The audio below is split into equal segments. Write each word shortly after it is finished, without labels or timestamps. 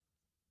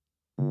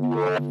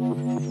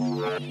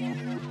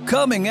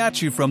Coming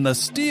at you from the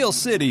Steel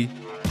City,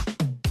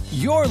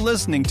 you're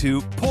listening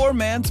to Poor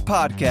Man's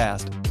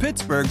Podcast,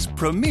 Pittsburgh's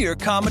premier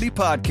comedy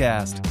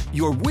podcast.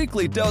 Your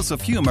weekly dose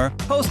of humor,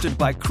 hosted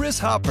by Chris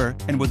Hopper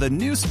and with a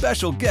new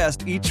special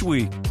guest each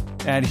week.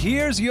 And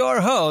here's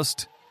your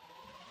host,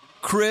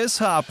 Chris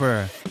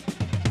Hopper.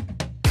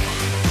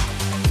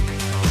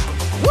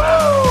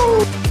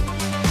 Woo!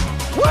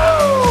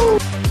 Woo!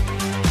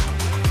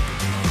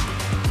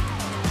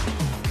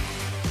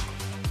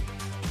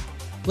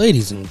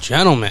 Ladies and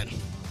gentlemen,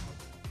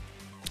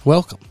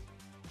 welcome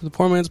to the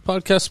Poor Man's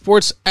Podcast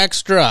Sports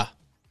Extra.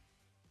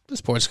 The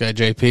Sports Guy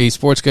JP.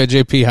 Sports Guy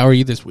JP, how are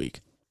you this week?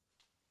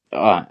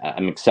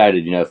 I'm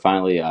excited.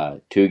 Finally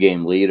a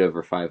 2-game lead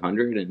over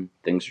 500 and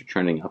things are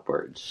trending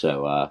upwards.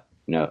 So,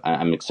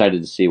 I'm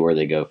excited to see where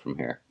they go from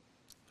here.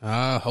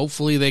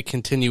 Hopefully they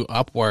continue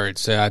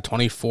upwards.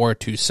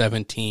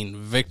 24-17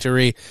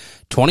 victory.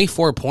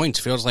 24 points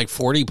feels like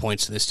 40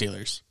 points to the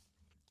Steelers.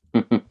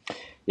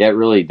 Yeah, it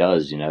really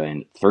does,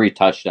 and 3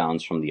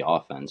 touchdowns from the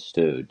offense,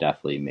 too,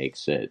 definitely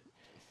makes it,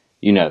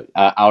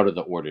 out of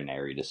the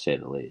ordinary, to say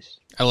the least.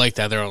 I like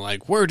that. They're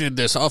like, where did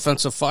this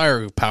offensive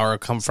firepower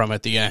come from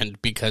at the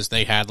end? Because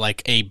they had,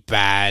 a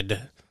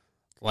bad,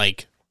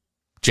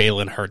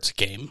 Jalen Hurts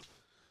game.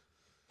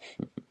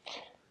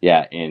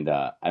 Yeah, and,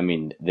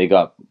 they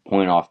got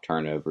point-off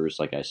turnovers,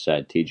 like I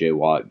said. T.J.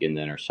 Watt getting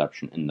the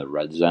interception in the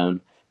red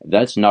zone. If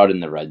that's not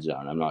in the red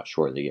zone, I'm not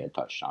sure they get a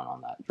touchdown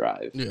on that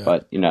drive. Yeah.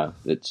 But,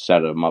 it set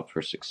them up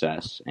for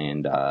success.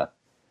 And,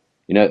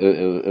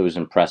 it was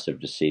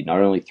impressive to see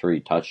not only 3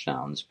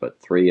 touchdowns,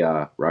 but 3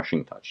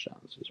 rushing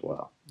touchdowns as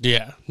well.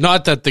 Yeah.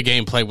 Not that the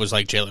gameplay was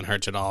like Jalen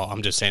Hurts at all.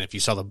 I'm just saying if you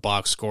saw the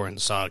box score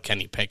and saw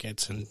Kenny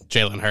Pickett's and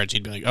Jalen Hurts,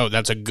 you'd be like, oh,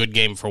 that's a good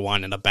game for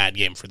one and a bad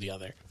game for the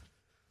other.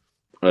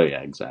 Oh,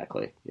 yeah,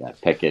 exactly. Yeah,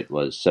 Pickett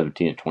was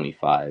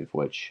 17-25,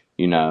 which,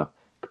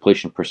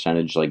 completion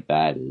percentage like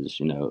that is,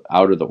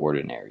 out of the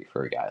ordinary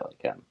for a guy like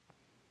him.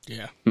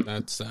 Yeah,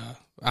 that's,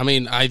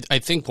 I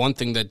think one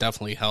thing that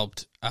definitely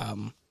helped,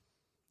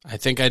 I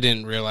think I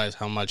didn't realize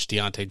how much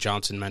Deontay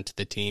Johnson meant to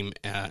the team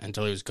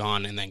until he was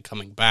gone, and then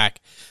coming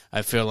back,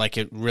 I feel like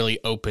it really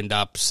opened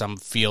up some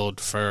field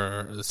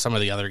for some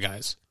of the other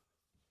guys.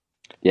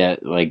 Yeah,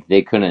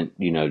 they couldn't,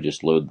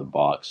 just load the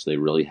box. They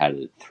really had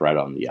a threat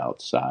on the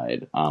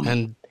outside.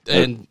 And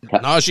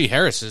Najee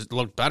Harris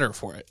looked better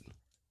for it.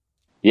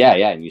 Yeah,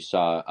 and you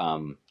saw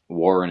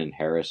Warren and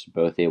Harris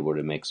both able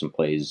to make some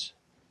plays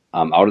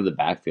out of the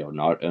backfield.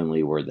 Not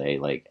only were they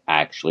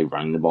actually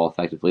running the ball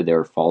effectively, they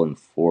were falling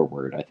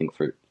forward. I think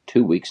for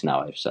 2 weeks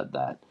now I've said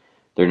that.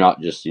 They're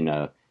not just,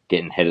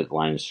 getting hit at the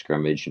line of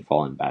scrimmage and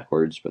falling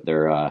backwards, but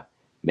they're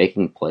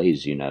making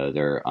plays,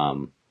 they're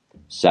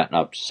setting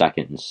up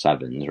 2nd and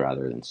 7s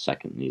rather than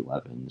 2nd and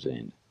 11s.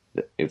 And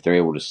if they're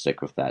able to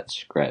stick with that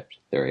script,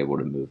 they're able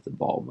to move the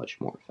ball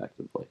much more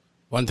effectively.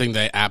 One thing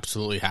they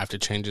absolutely have to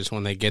change is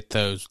when they get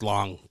those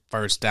long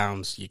first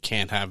downs, you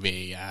can't have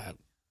a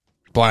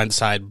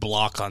blindside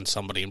block on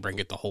somebody and bring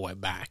it the whole way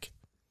back.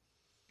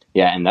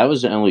 Yeah, and that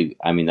was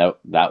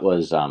that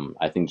was,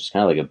 I think, just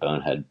kind of like a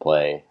bonehead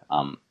play.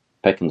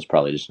 Pickens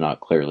probably just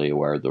not clearly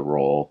aware of the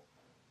role,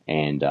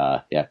 and,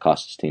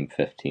 cost his team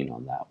 15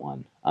 on that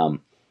one.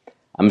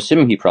 I'm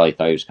assuming he probably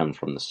thought he was coming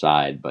from the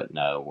side, but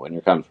no, when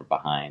you're coming from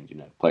behind,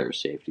 player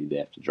safety, they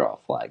have to draw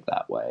a flag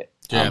that way.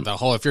 Yeah,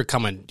 if you're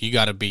coming, you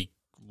got to be,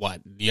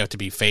 you have to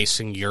be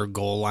facing your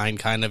goal line,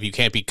 kind of. You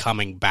can't be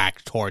coming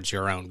back towards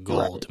your own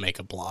goal to make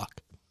a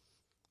block.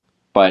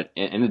 But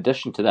in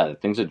addition to that, the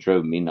things that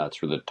drove me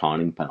nuts were the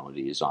taunting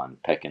penalties on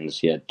Pickens.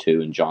 He had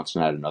 2, and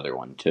Johnson had another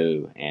one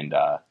too. And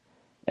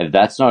if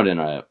that's not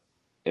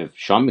if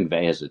Sean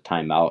McVay has a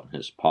timeout in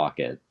his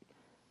pocket,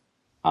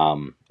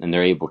 and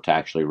they're able to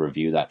actually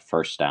review that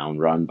first down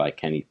run by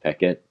Kenny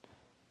Pickett,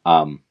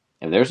 if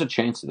there's a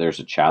chance that there's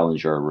a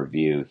challenge or a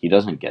review, he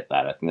doesn't get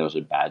that. I think that was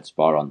a bad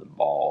spot on the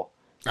ball.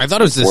 I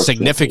thought it was a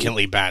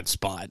significantly bad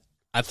spot.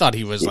 I thought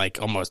he was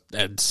almost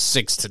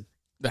 6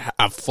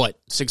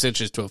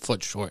 inches to a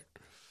foot short.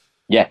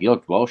 Yeah, he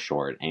looked well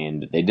short,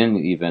 and they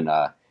didn't even.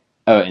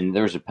 And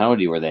there was a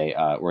penalty where they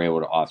were able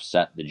to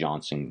offset the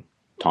Johnson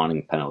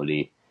taunting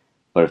penalty.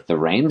 But if the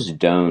Rams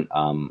don't,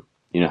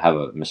 have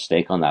a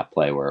mistake on that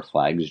play where a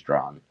flag is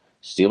drawn,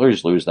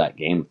 Steelers lose that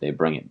game if they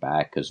bring it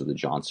back because of the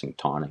Johnson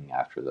taunting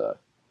after the,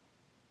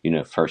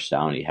 first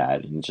down he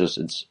had. And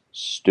it's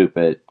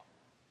stupid,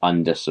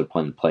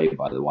 undisciplined play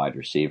by the wide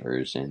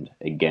receivers. And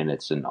again,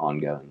 it's an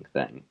ongoing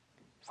thing.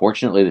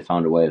 Fortunately, they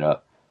found a way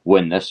to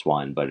win this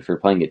one. But if you're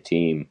playing a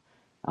team,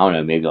 I don't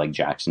know, maybe like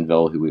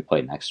Jacksonville, who we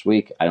play next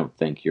week, I don't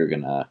think you're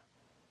going to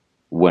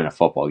win a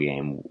football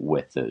game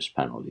with those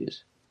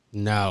penalties.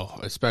 No,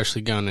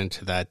 especially going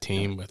into that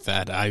team with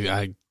that.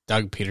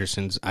 Doug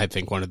Peterson's, I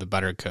think, one of the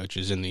better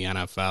coaches in the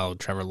NFL.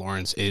 Trevor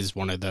Lawrence is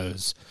one of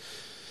those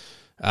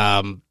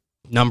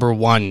number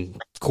one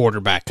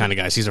quarterback kind of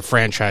guys. He's a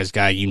franchise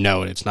guy,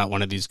 it. It's not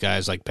one of these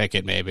guys like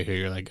Pickett maybe who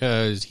you're like,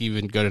 is he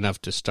even good enough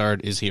to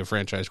start? Is he a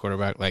franchise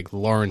quarterback?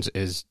 Lawrence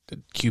is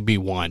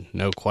QB1,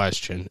 no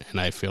question. And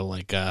I feel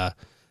like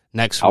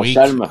next week.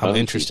 Outside of I'm Mahomes, he's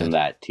interested. in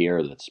that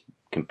tier that's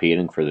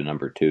competing for the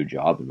number 2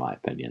 job, in my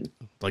opinion.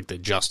 Like the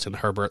Justin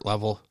Herbert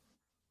level.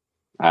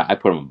 I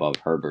put him above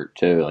Herbert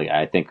too. Like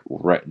I think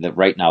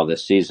right now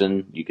this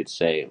season, you could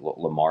say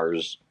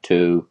Lamar's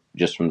 2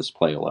 just from this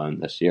play alone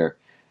this year.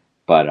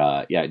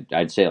 But yeah,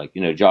 I'd say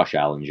Josh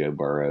Allen, Joe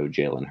Burrow,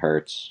 Jalen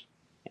Hurts,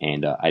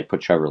 and I'd put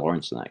Trevor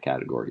Lawrence in that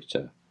category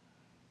too.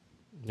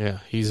 Yeah,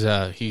 he's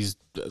a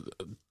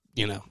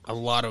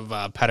lot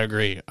of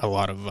pedigree, a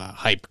lot of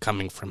hype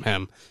coming from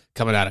him,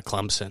 coming out of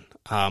Clemson.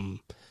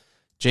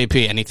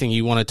 JP, anything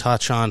you want to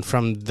touch on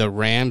from the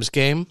Rams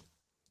game?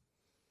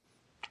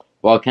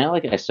 Well, kind of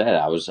like I said,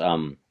 I was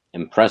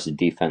impressed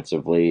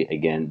defensively.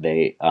 Again,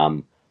 they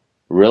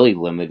really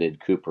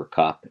limited Cooper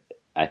Kupp.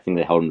 I think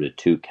they held him to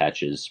 2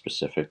 catches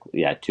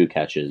specifically. Yeah, 2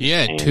 catches.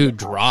 Yeah, and 2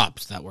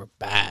 drops that were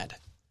bad.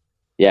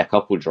 Yeah, a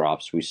couple of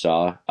drops we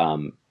saw.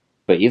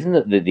 But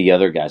even the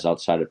other guys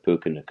outside of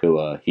Puka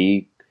Nacua,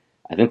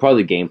 I think part of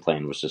the game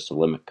plan was just to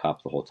limit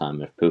Kupp the whole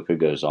time. If Puka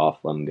goes off,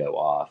 let him go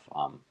off.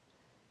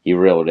 He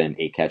reeled in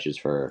 8 catches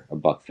for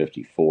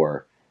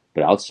 $154.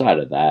 But outside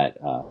of that,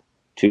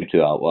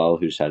 Tutu Atwell,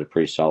 who's had a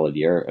pretty solid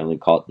year, only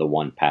caught the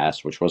 1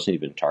 pass, which wasn't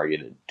even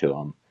targeted to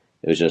him.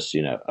 It was just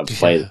a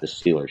play that the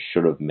Steelers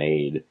should have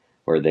made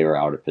where they were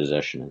out of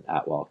position, and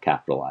Atwell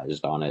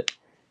capitalized on it.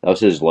 That was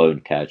his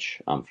lone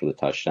catch for the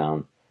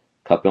touchdown.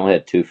 Kupp only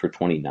had 2 for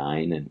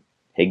 29, and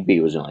Higbee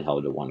was only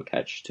held to 1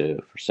 catch too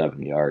for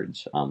 7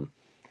 yards.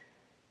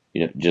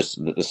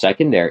 Just the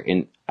secondary,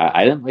 and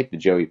I didn't like the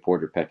Joey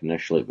Porter pick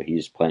initially, but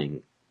he's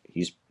playing.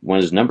 When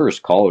his number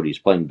is called, he's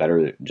playing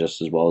better,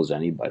 just as well as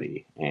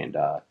anybody. And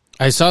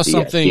I saw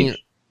something.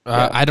 Yeah.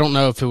 I don't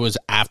know if it was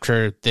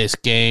after this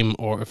game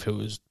or if it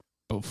was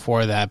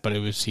before that, but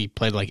he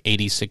played like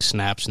 86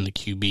 snaps, and the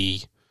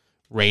QB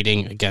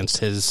rating against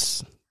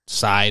his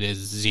side is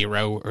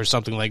 0 or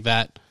something like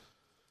that.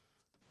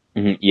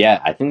 Mm-hmm.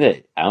 Yeah, I think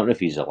that I don't know if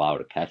he's allowed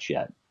to catch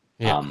yet.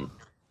 Yeah.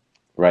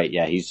 Right.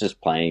 Yeah, he's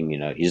just playing.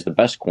 He's the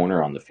best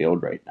corner on the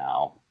field right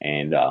now,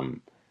 and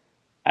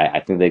I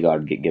think they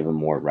got to give him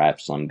more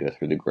reps, let him go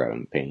through the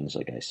growing pains,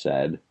 like I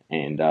said.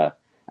 And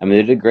they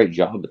did a great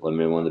job at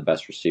limiting one of the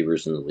best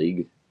receivers in the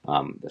league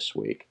this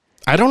week.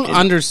 I don't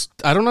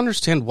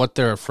understand what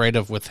they're afraid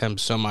of with him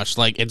so much.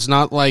 Like, it's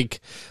not like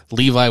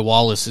Levi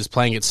Wallace is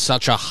playing at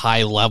such a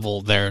high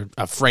level they're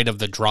afraid of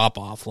the drop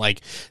off.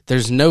 Like,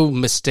 there's no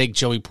mistake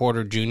Joey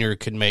Porter Jr.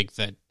 could make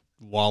that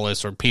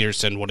Wallace or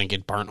Peterson wouldn't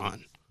get burnt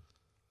on.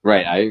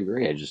 Right, I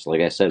agree. I just,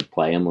 like I said,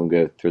 play him and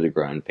go through the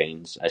growing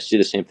pains. I see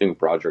the same thing with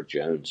Broderick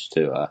Jones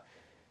too.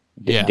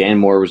 Yeah. Dan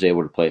Moore was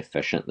able to play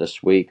efficient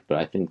this week, but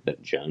I think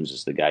that Jones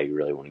is the guy you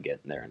really want to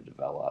get in there and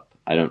develop.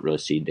 I don't really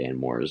see Dan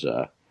Moore as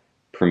a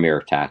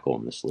premier tackle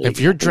in this league. If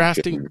you're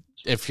drafting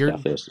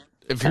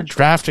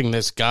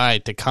this guy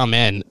to come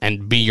in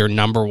and be your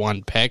number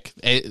 1 pick,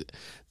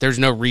 there's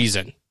no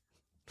reason.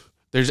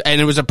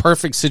 And it was a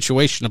perfect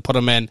situation to put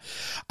him in.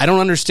 I don't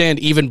understand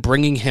even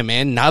bringing him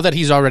in now that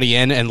he's already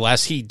in.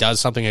 Unless he does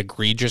something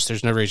egregious,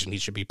 there's no reason he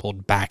should be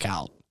pulled back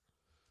out.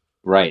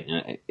 Right,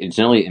 and it's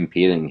only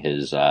impeding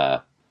his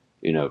rise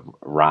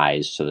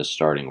to the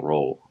starting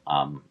role.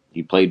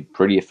 He played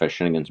pretty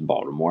efficient against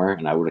Baltimore,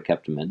 and I would have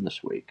kept him in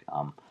this week.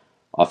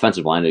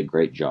 Offensive line did a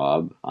great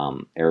job.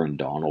 Aaron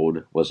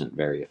Donald wasn't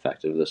very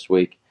effective this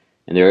week,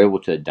 and they were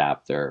able to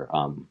adapt their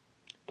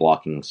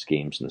blocking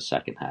schemes in the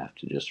second half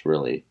to just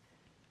really,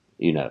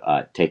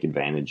 take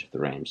advantage of the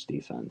Rams'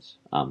 defense.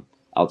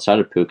 Outside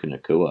of Puka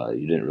Nacua,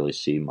 you didn't really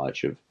see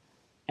much of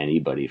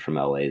anybody from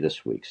LA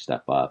this week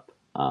step up.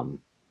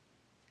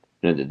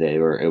 They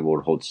were able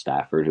to hold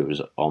Stafford, who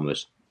was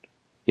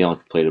he only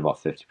completed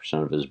about 50%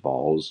 of his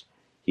balls.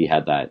 He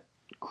had that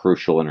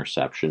crucial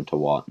interception to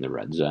Watt in the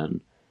red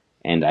zone.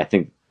 And I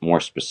think more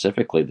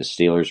specifically, the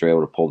Steelers were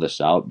able to pull this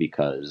out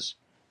because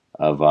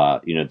of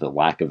the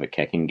lack of a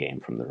kicking game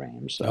from the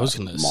Rams. I was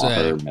going to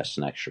Maher say missed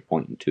an extra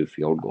point and 2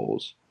 field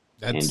goals,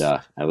 and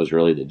that was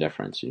really the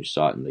difference. You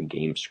saw it in the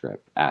game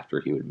script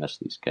after he would miss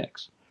these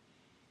kicks.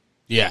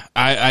 Yeah,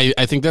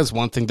 I think that's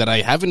one thing that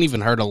I haven't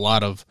even heard a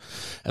lot of,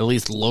 at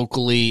least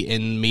locally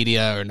in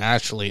media or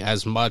nationally,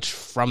 as much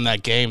from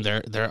that game.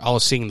 They're all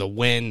seeing the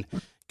win,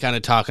 kind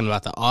of talking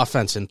about the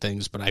offense and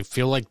things, but I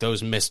feel like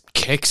those missed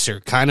kicks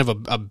are kind of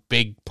a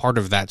big part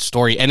of that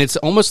story. And it's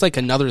almost like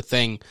another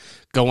thing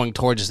going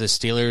towards the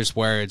Steelers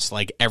where it's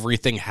like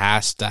everything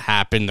has to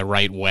happen the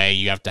right way.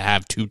 You have to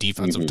have 2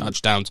 defensive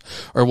touchdowns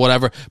or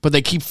whatever, but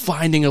they keep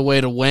finding a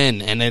way to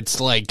win. And it's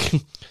like...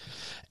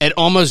 It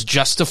almost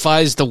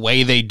justifies the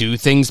way they do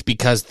things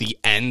because the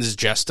ends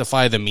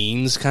justify the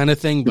means kind of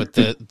thing, but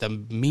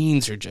the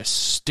means are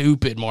just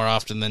stupid more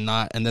often than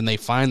not, and then they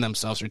find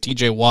themselves, or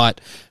TJ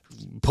Watt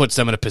puts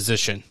them in a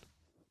position.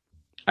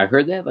 I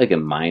heard they have like a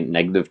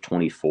negative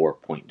 24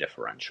 point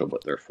differential,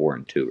 but they're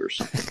 4-2 or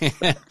something.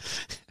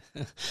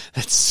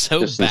 That's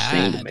so just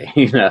bad. Insane to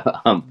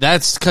me.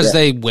 That's because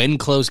they win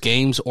close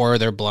games or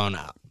they're blown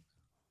out.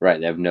 Right,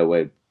 they have no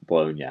way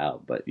blowing you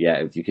out. But yeah,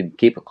 if you can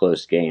keep a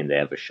close game, they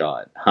have a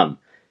shot.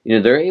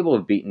 They're able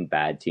to beat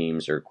bad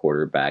teams or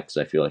quarterbacks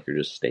I feel like are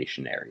just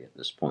stationary at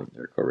this point in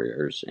their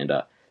careers. And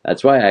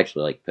that's why I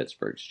actually like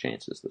Pittsburgh's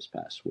chances this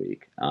past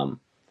week.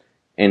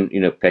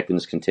 And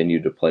Pickens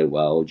continued to play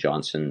well.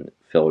 Johnson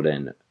filled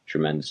in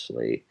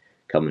tremendously,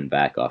 coming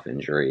back off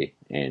injury,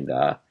 and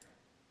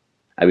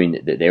I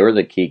mean they were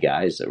the key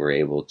guys that were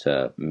able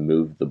to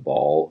move the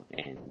ball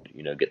and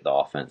get the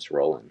offense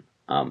rolling.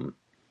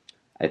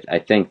 I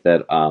think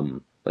that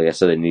like I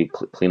said, they need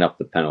to clean up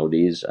the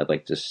penalties. I'd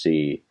like to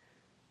see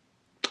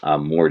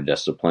more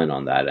discipline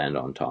on that end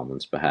on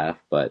Tomlin's behalf,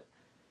 but.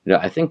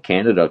 I think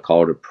Canada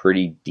called a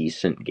pretty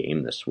decent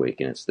game this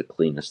week, and it's the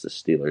cleanest the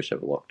Steelers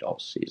have looked all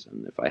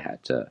season. If I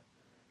had to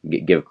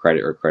give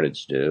credit where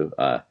credit's due,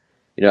 I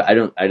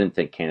didn't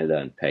think Canada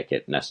and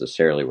Pickett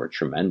necessarily were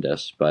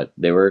tremendous, but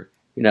they were.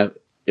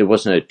 It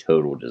wasn't a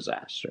total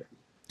disaster.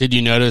 Did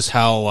you notice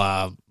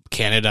how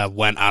Canada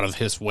went out of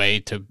his way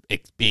to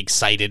be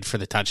excited for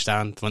the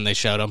touchdown when they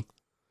showed him?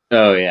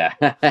 Oh yeah,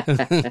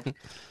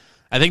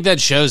 I think that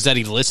shows that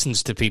he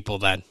listens to people.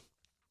 Then.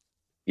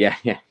 Yeah,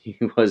 he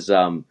was.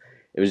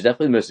 It was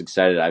definitely the most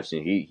excited I've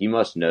seen. He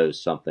must know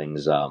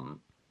something's.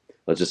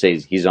 Let's just say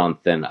he's on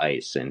thin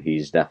ice, and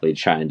he's definitely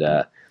trying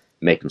to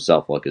make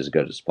himself look as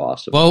good as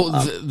possible.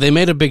 Well, they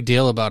made a big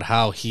deal about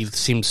how he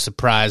seemed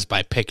surprised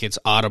by Pickett's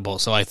audible.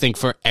 So I think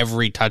for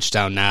every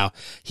touchdown now,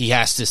 he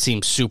has to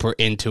seem super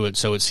into it.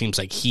 So it seems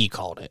like he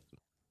called it.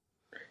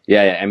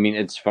 Yeah, I mean,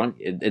 it's fun.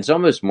 It's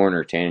almost more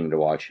entertaining to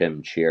watch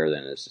him cheer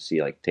than it is to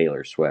see like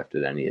Taylor Swift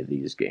at any of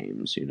these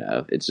games.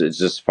 It's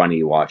just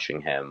funny watching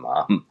him,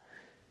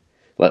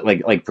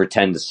 like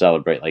pretend to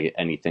celebrate like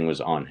anything was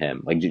on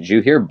him. Like, did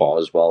you hear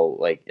Boswell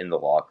like in the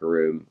locker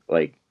room?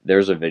 Like,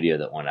 there's a video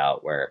that went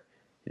out where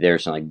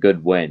there's some like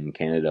good win.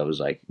 Canada was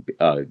like,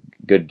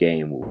 good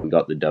game. We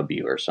got the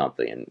W or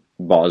something, and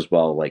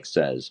Boswell like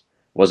says,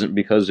 "Wasn't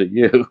because of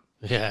you."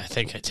 Yeah, I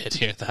think I did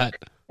hear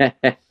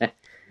that.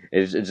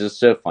 It's just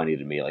so funny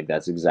to me. Like,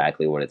 that's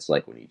exactly what it's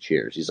like when he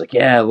cheers. He's like,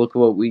 yeah, look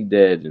what we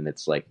did. And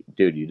it's like,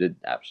 dude, you did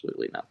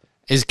absolutely nothing.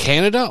 Is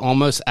Canada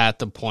almost at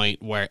the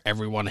point where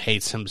everyone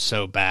hates him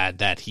so bad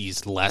that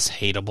he's less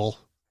hateable?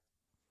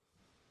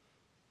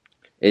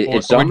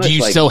 Or do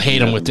you still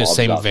hate him with the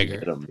same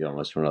vigor? You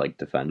almost want to like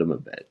defend him a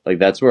bit. Like,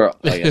 that's where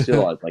like I see a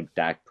lot of like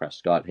Dak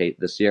Prescott hate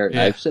this year.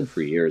 Yeah. I've said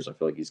for years I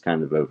feel like he's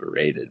kind of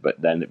overrated, but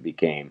then it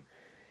became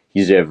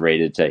he's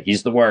overrated to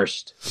he's the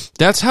worst.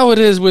 That's how it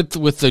is with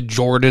the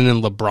Jordan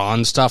and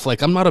LeBron stuff.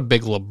 Like, I'm not a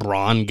big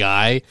LeBron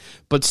guy,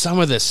 but some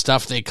of the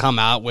stuff they come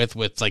out with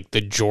like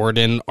the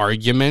Jordan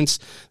arguments,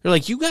 they're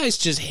like, you guys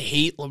just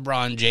hate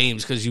LeBron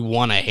James because you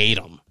want to hate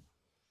him.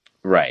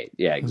 Right.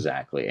 Yeah,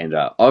 exactly. And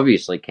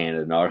obviously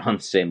Canada not on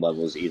the same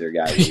level as either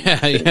guy.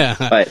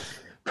 Yeah.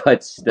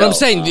 But still. But I'm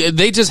saying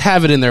they just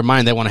have it in their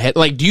mind they want to hit.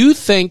 Like, do you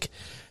think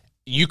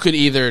you could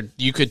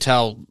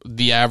tell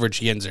the average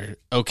Yinzer,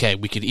 okay,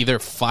 we could either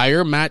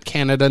fire Matt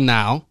Canada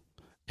now,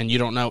 and you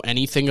don't know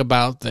anything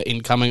about the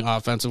incoming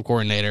offensive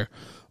coordinator,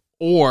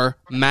 or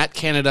Matt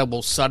Canada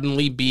will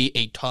suddenly be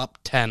a top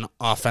 10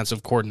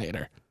 offensive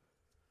coordinator?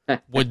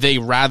 Would they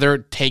rather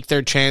take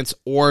their chance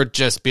or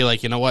just be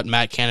like, you know what,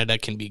 Matt Canada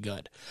can be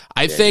good?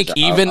 I think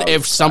even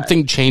if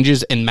something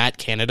changes and Matt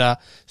Canada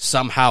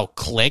somehow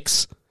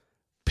clicks,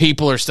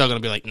 people are still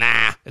going to be like,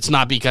 nah, it's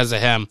not because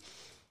of him.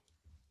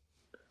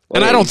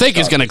 And I don't think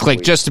it's going to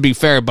click, just to be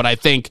fair, but I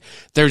think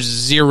there's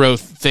zero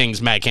things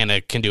Matt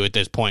Canada can do at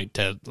this point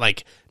to,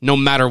 like, no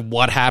matter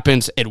what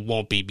happens, it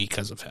won't be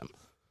because of him.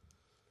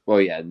 Well,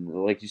 yeah,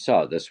 like you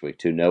saw this week,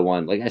 too. No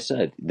one, like I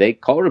said, they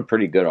called a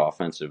pretty good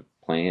offensive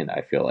plan,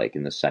 I feel like,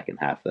 in the second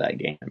half of that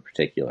game in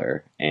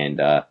particular. And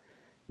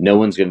no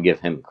one's going to give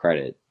him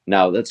credit.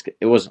 Now,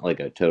 it wasn't like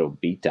a total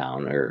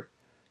beatdown or,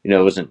 it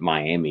wasn't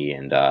Miami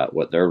and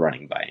what they're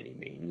running by any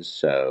means.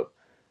 So,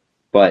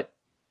 but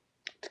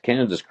to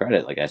Canada's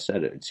credit, like I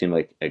said, it seemed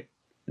like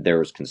there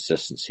was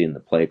consistency in the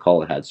play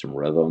call. It had some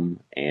rhythm,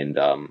 and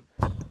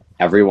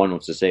everyone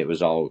wants to say it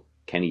was all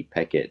Kenny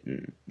Pickett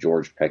and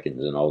George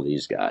Pickens and all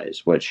these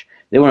guys, which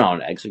they went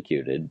on and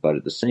executed, but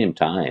at the same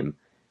time,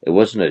 it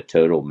wasn't a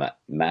total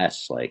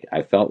mess. Like,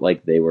 I felt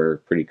like they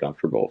were pretty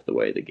comfortable with the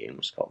way the game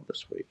was called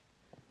this week.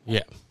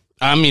 Yeah.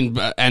 I mean,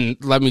 and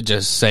let me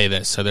just say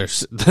this, so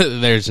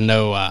there's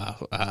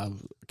no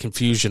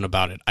confusion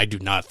about it. I do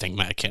not think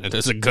Matt Canada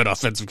is a good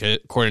offensive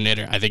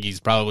coordinator. I think he's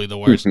probably the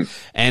worst,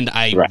 and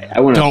I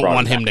don't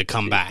want him to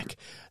come back.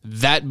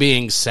 That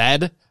being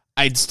said,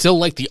 I'd still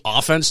like the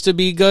offense to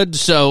be good.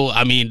 So,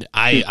 I mean,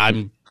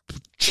 I'm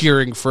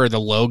cheering for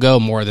the logo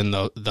more than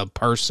the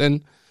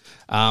person.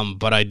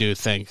 But I do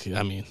think,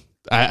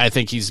 I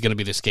think he's going to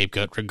be the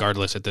scapegoat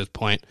regardless at this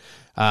point,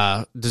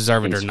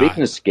 deserve it or not.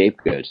 Speaking of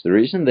scapegoats, the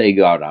reason they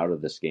got out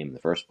of this game in the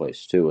first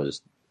place, too,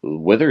 was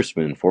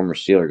Witherspoon, former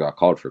Steeler, got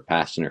called for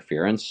pass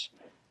interference.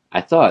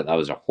 I thought that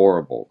was a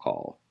horrible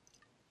call.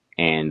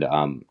 And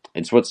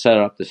it's what set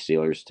up the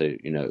Steelers to,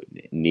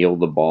 kneel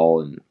the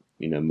ball and,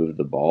 move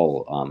the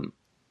ball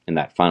in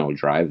that final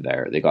drive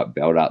there. They got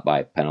bailed out by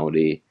a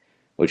penalty,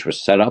 which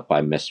was set up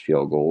by missed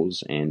field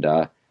goals, and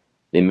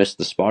they missed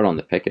the spot on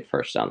the Pickett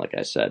first down, like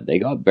I said. They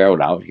got bailed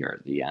out here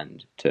at the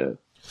end, too.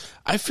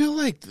 I feel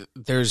like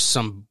there's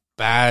some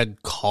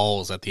bad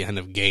calls at the end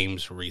of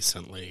games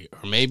recently,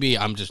 or maybe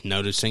I'm just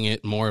noticing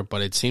it more,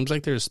 but it seems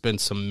like there's been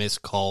some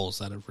missed calls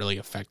that have really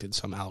affected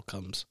some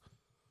outcomes.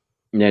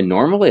 Yeah,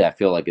 normally I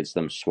feel like it's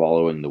them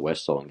swallowing the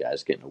whistle and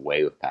guys getting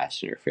away with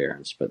pass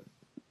interference, but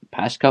the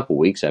past couple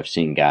weeks I've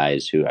seen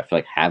guys who I feel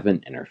like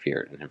haven't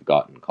interfered and have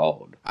gotten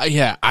called.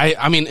 Yeah,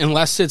 I mean,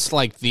 unless it's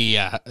like the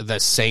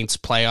Saints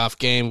playoff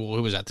game,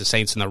 who was that? The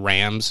Saints and the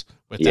Rams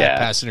with that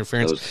pass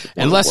interference.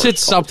 Unless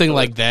it's something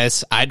like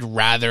this, I'd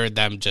rather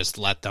them just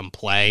let them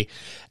play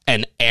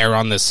and err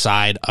on the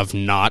side of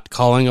not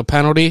calling a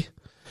penalty.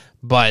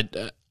 But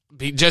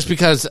just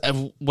because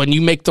when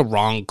you make the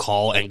wrong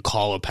call and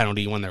call a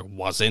penalty when there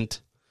wasn't,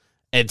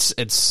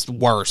 it's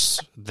worse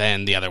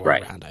than the other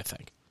way around, I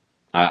think.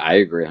 I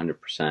agree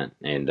 100%.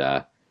 And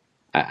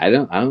I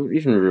don't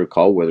even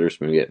recall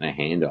Witherspoon getting a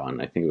hand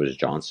on. I think it was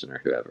Johnson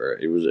or whoever.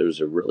 It was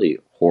a really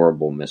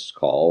horrible missed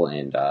call,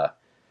 and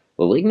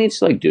the league needs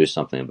to do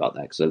something about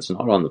that, because it's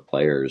not on the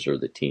players or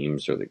the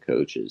teams or the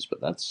coaches, but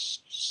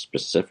that's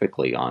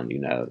specifically on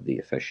the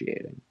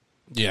officiating.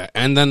 Yeah,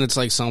 and then it's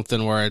like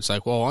something where it's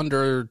like, well,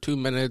 under 2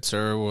 minutes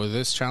or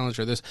this challenge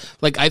or this.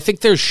 Like, I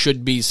think there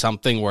should be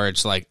something where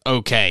it's like,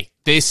 okay,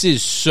 this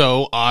is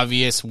so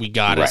obvious, we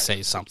gotta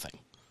say something.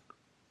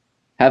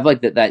 Have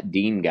that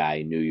Dean guy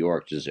in New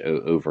York just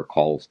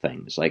overcalls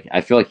things. Like,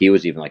 I feel like he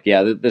was even like,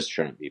 yeah, this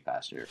shouldn't be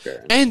pass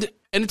interference. And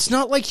it's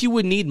not like you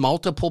would need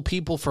multiple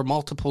people for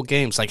multiple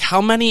games. Like,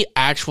 how many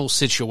actual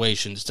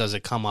situations does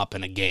it come up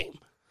in a game?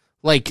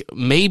 Like,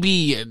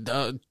 maybe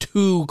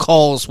 2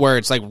 calls where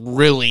it's like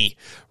really,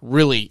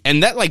 really,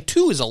 and that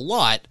 2 is a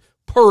lot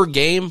per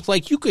game.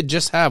 Like, you could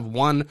just have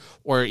 1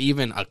 or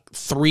even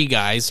 3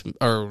 guys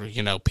or,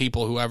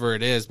 people, whoever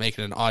it is,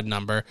 making an odd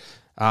number,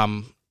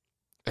 and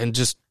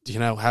just,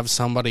 have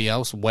somebody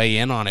else weigh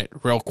in on it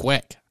real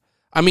quick.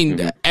 I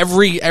mean,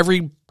 every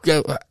average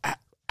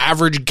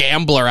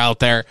gambler out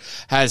there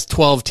has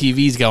 12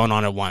 TVs going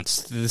on at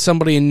once.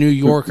 Somebody in New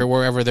York or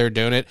wherever they're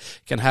doing it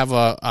can have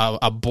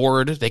a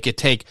board. They could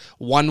take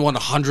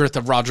 1/100th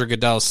of Roger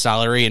Goodell's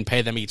salary and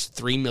pay them each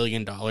 $3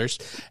 million,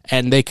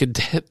 and they could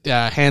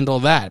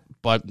handle that.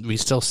 But we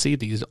still see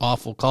these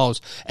awful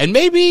calls. And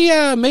maybe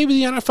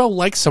the NFL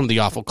likes some of the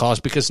awful calls,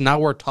 because now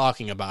we're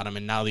talking about them,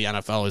 and now the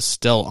NFL is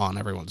still on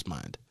everyone's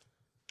mind.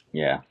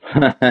 Yeah.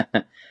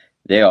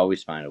 They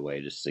always find a way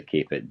just to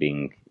keep it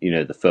being,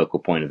 the focal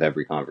point of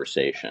every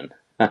conversation.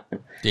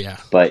 Yeah.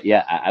 But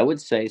yeah, I would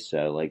say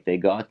so. Like, they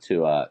got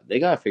to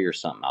figure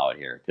something out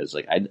here, because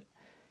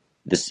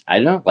I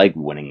don't like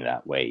winning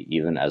that way,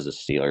 even as a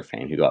Steeler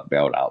fan who got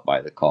bailed out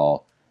by the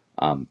call.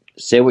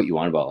 Say what you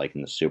want about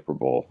in the Super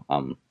Bowl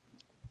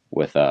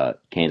with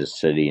Kansas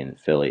City and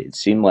Philly. It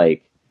seemed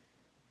like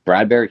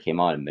Bradbury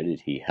came out and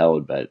admitted he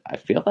held, but I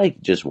feel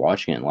like just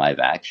watching it in live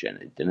action,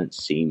 it didn't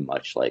seem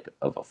much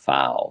of a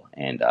foul.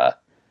 And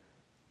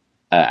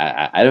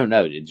I don't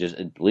know.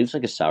 It leaves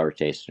a sour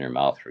taste in your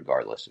mouth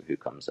regardless of who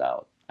comes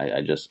out.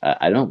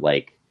 I don't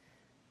like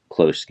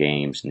close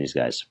games and these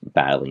guys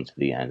battling to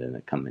the end and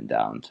it coming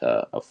down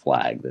to a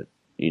flag that,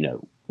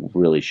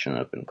 really shouldn't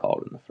have been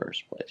called in the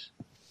first place.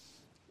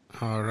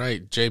 All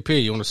right,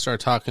 JP, you want to start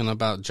talking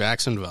about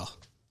Jacksonville?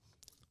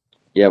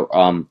 Yeah,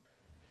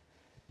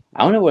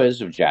 I don't know what it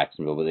is with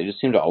Jacksonville, but they just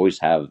seem to always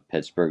have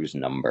Pittsburgh's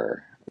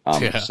number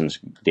since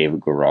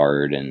David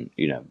Garrard and,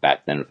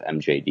 back then with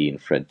MJD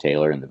and Fred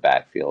Taylor in the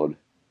backfield.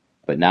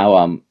 But now,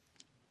 and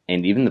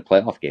even the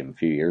playoff game a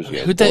few years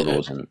ago,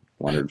 Bortles and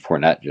Leonard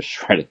Fournette just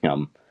shredding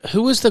them.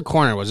 Who was the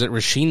corner? Was it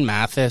Rasheed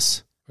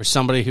Mathis or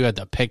somebody who had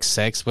the pick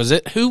six?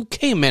 Who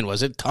came in?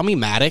 Was it Tommy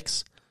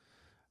Maddox?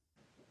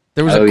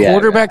 There was a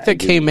quarterback that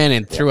came in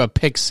and threw a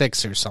pick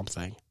six or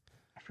something.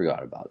 I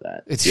forgot about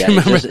that. It's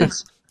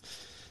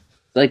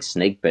like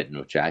snake bitten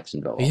with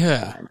Jacksonville.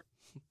 Yeah.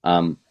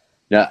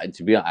 No,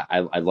 to be honest,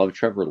 I love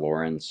Trevor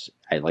Lawrence.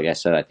 Like I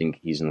said, I think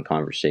he's in the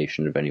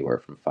conversation of anywhere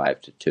from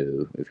 5 to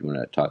 2 if you want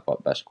to talk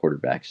about best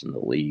quarterbacks in the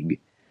league.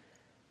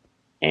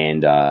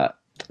 And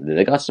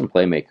they got some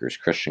playmakers.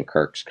 Christian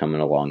Kirk's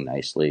coming along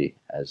nicely,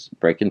 as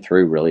breaking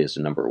through really as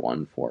a number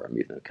 1 for him.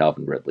 Even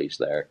Calvin Ridley's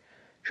there.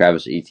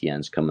 Travis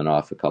Etienne's coming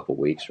off a couple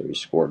weeks where he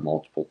scored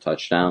multiple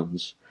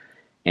touchdowns.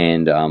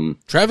 And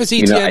Travis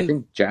Etienne, I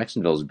think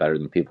Jacksonville's better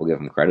than people give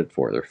them credit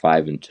for. They're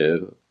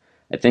 5-2.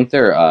 I think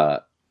they're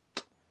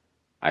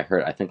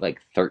I think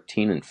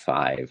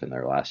 13-5 in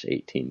their last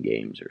 18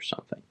 games or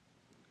something.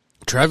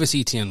 Travis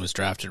Etienne was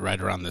drafted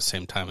right around the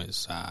same time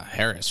as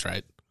Harris,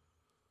 right?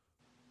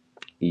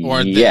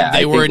 Or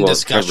they were in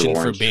discussion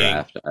for being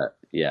draft. I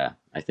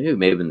think it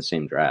may have been the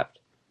same draft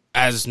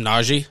as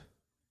Najee.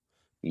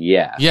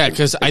 Yeah,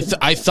 because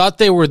I thought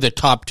they were the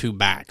top 2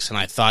 backs, and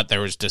I thought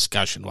there was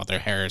discussion whether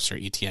Harris or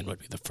Etienne would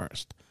be the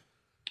first.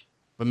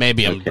 But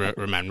maybe I'm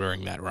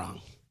remembering that wrong,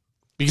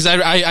 because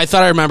I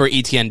thought I remember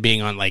Etienne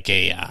being on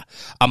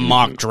a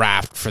mock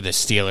draft for the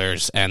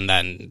Steelers, and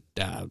then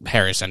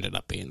Harris ended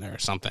up being there or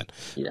something.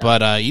 Yeah.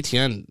 But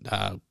Etienne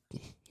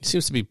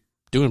seems to be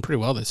doing pretty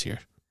well this year.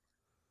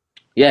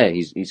 Yeah,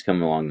 he's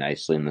coming along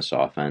nicely in this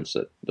offense.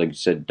 Like you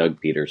said,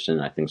 Doug Peterson,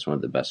 I think, is one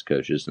of the best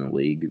coaches in the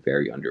league.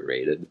 Very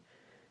underrated.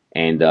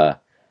 And I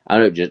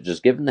don't know,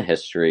 just given the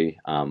history,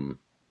 and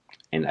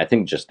I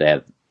think just they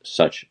have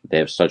such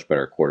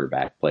better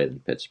quarterback play than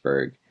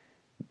Pittsburgh.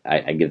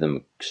 I give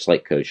them a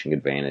slight coaching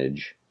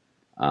advantage,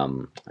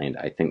 and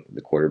I think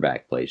the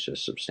quarterback play is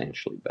just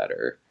substantially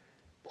better.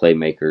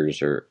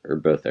 Playmakers are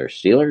both there.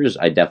 Steelers,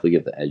 I definitely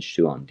give the edge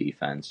to on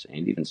defense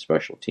and even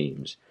special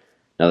teams.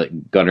 Now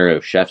that Gunnar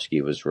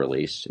Olszewski was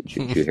released,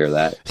 did you hear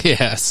that?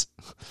 Yes.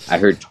 I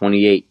heard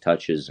 28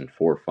 touches and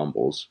 4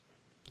 fumbles.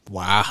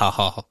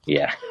 Wow.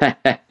 Yeah.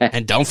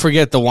 And don't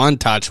forget the one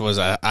touch was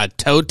a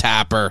toe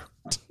tapper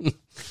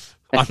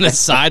on the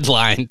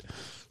sideline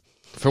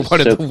for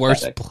one of the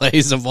worst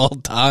plays of all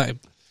time.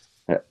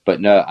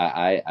 But no,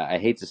 I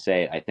hate to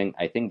say it.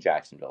 I think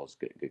Jacksonville is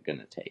going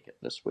to take it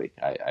this week.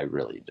 I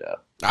really do.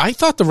 I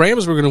thought the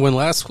Rams were going to win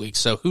last week,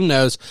 so who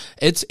knows?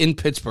 It's in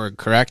Pittsburgh,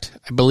 correct?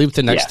 I believe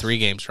the next 3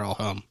 games are all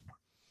home.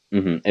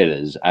 Mm-hmm, it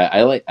is.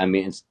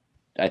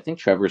 I think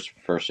Trevor's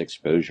first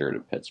exposure to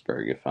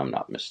Pittsburgh, if I'm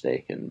not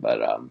mistaken. But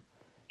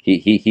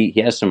he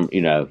has some.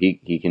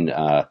 He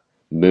can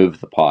move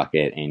the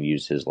pocket and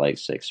use his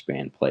legs to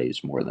expand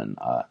plays more than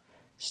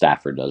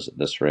Stafford does at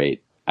this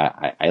rate.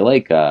 I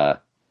like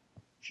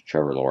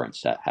Trevor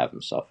Lawrence to have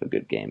himself a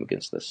good game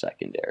against the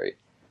secondary.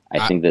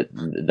 I think that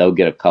they'll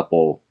get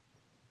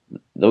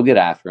they'll get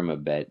after him a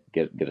bit,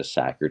 get a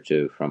sack or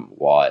 2 from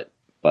Watt,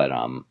 but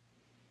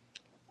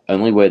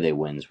only way they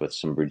win is with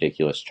some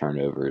ridiculous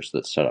turnovers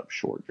that set up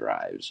short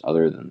drives.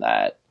 Other than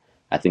that,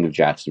 I think if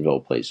Jacksonville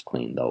plays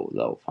clean,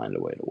 they'll find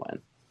a way to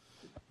win.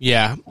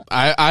 Yeah,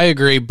 I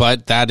agree,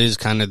 but that is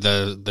kind of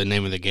the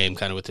name of the game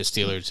kind of with the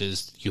Steelers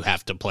is you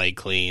have to play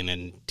clean,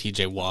 and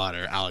TJ Watt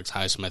or Alex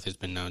Highsmith has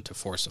been known to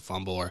force a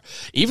fumble, or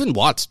even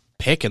Watt's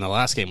pick in the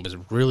last game was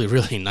really,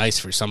 really nice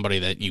for somebody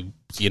that you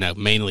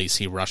mainly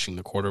see rushing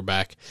the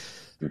quarterback.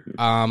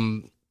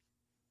 Mm-hmm.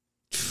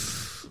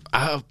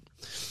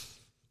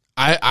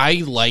 I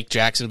like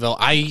Jacksonville.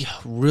 I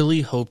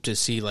really hope to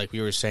see, like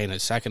we were saying a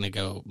second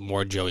ago,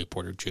 more Joey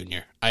Porter Jr.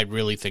 I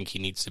really think he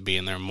needs to be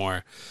in there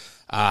more.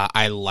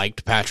 I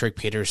liked Patrick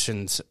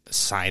Peterson's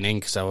signing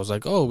because I was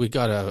like, oh, we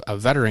got a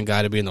veteran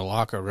guy to be in the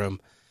locker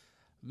room.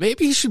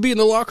 Maybe he should be in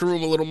the locker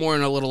room a little more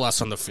and a little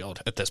less on the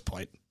field at this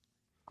point.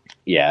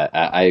 Yeah,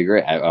 I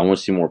agree. I want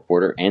to see more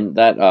Porter. And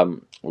that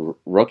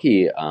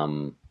rookie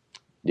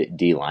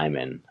D.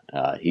 Lyman,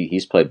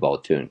 he's played well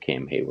too in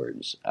Cam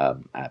Hayward's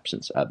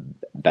absence.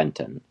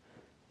 Benton,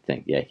 I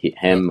think. Yeah,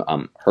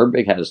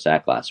 Herbig had a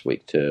sack last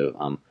week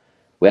too.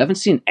 We haven't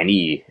seen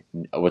any,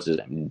 what's his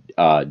name,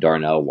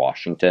 Darnell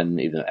Washington,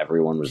 even though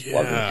everyone was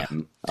loving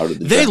him out of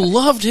the They draft.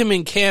 loved him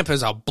in camp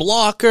as a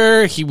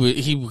blocker.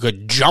 He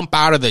could jump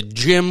out of the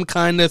gym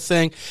kind of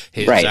thing.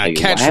 His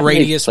catch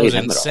radius was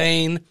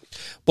insane.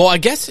 Well, I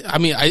guess,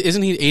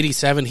 isn't he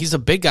 87? He's a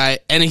big guy,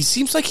 and he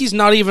seems like he's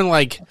not even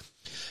like,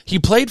 he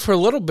played for a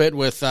little bit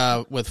with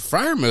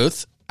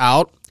Freiermuth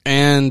out,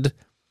 and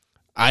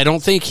I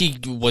don't think he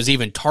was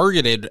even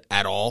targeted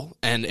at all,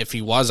 and if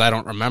he was, I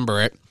don't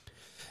remember it.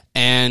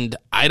 And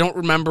I don't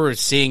remember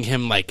seeing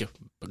him like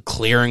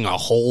clearing a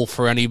hole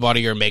for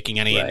anybody or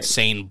making any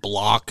insane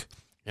block,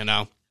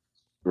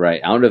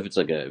 Right. I don't know if it's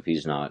if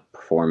he's not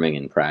performing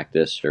in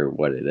practice or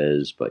what it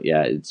is, but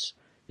yeah, it's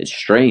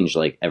strange.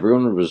 Like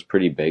everyone was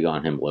pretty big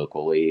on him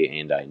locally,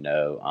 and I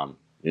know,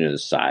 the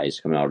size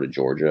coming out of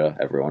Georgia,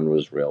 everyone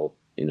was real,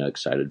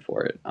 excited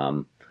for it.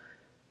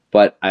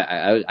 But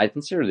I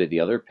consider that the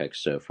other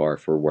picks so far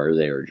for where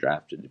they were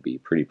drafted to be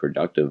pretty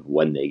productive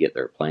when they get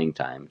their playing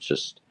time. It's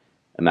just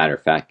a matter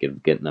of fact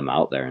of getting them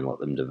out there and let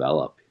them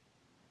develop.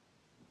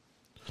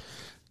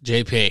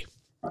 JP,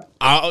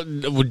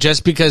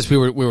 just because we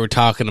were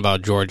talking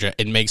about Georgia,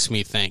 it makes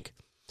me think,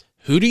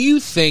 who do you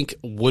think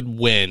would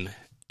win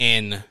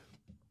in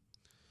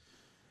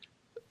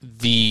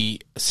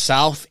the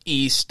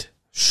Southeast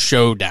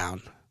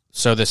Showdown?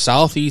 So the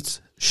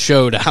Southeast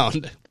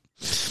Showdown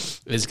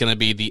is going to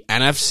be the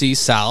NFC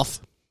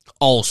South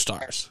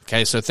All-Stars.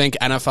 Okay, so think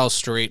NFL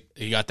Street,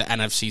 you got the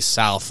NFC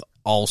South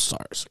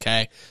All-Stars,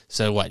 okay?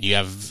 So what? You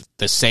have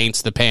the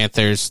Saints, the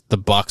Panthers, the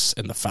Bucks,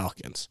 and the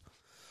Falcons.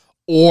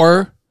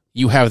 Or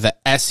you have the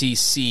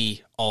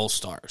SEC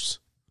All-Stars.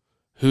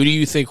 Who do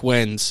you think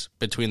wins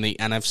between the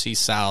NFC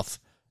South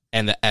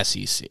and the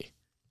SEC?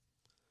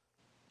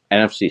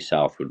 NFC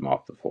South would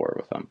mop the floor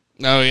with them.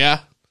 Oh, yeah?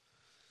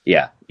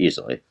 Yeah,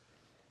 easily.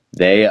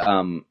 They,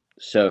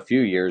 so a few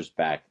years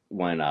back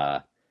when,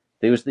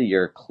 it was the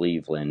year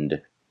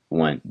Cleveland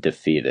went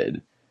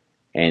defeated.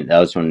 And that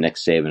was when Nick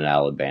Saban and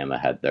Alabama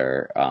had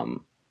their,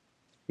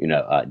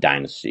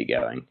 dynasty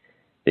going.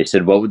 They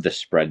said, what would the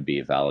spread be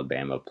if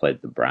Alabama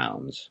played the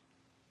Browns,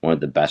 one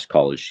of the best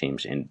college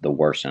teams and the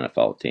worst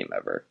NFL team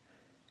ever?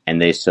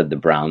 And they said the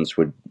Browns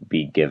would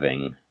be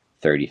giving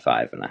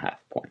 35.5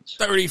 points.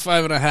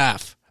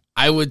 35.5.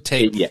 I would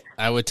take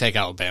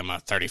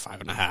Alabama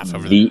 35.5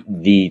 over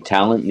the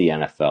talent in the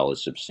NFL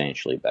is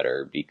substantially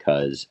better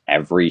because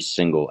every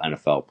single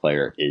NFL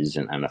player is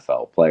an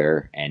NFL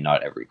player and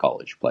not every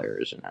college player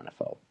is an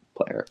NFL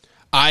player.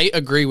 I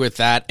agree with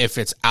that if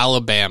it's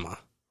Alabama.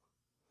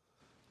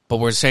 But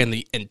we're saying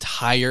the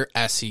entire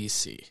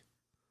SEC.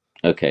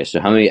 Okay, so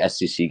how many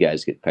SEC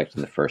guys get picked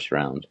in the first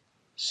round?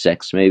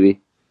 6,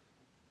 maybe?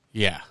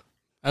 Yeah.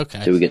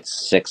 Okay. So we get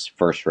 6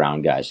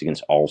 first-round guys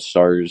against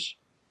all-stars?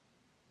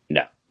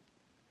 No.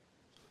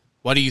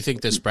 What do you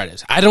think the spread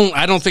is? I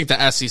don't think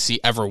the SEC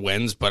ever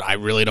wins, but I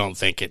really don't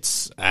think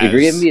it's as... If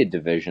you're giving me a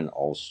division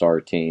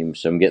all-star team,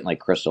 so I'm getting like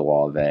Chris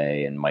Olave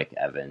and Mike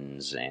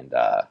Evans and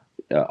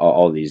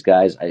all these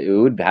guys, it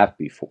would have to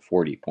be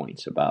 40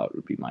 points about,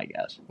 would be my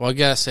guess. Well, I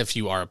guess if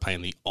you are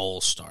playing the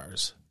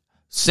all-stars.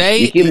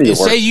 Say you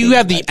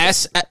have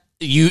the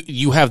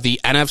you have the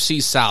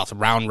NFC South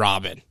round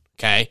robin,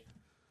 okay?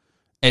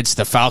 It's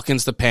the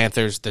Falcons, the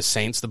Panthers, the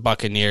Saints, the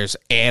Buccaneers,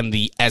 and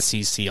the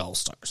SEC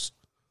All-Stars.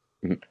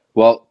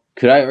 Well,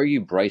 could I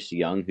argue Bryce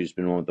Young, who's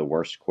been one of the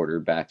worst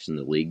quarterbacks in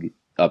the league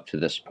up to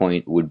this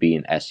point, would be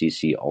an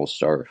SEC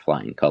All-Star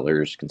flying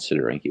colors,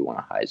 considering he won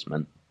a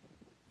Heisman?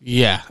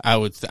 Yeah, I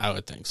would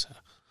think so.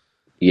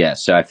 Yeah,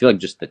 so I feel like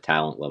just the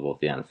talent level of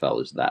the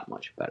NFL is that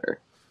much better.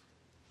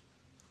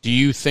 Do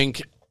you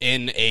think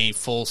in a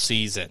full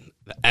season,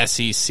 the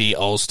SEC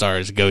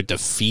All-Stars go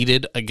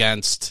defeated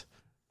against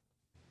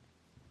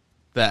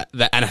the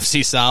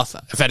NFC South,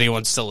 if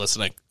anyone's still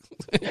listening?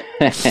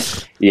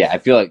 Yeah, I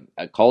feel like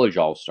a college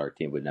all-star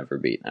team would never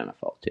beat an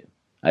NFL team.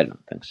 I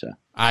don't think so.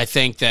 I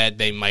think that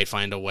they might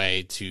find a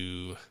way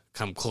to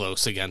come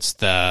close against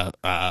the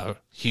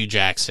Hugh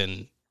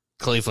Jackson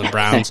Cleveland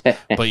Browns.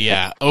 But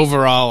yeah,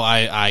 overall,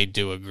 I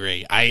do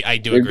agree. I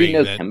do agree.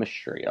 There'd be no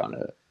chemistry on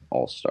an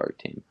all-star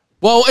team.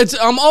 Well,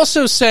 I'm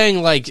also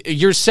saying, like,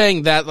 you're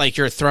saying that like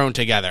you're thrown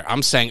together.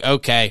 I'm saying,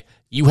 okay,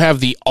 you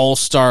have the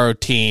all-star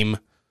team.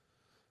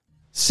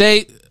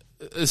 Say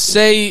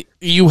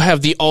you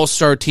have the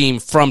all-star team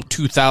from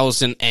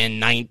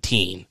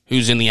 2019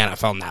 who's in the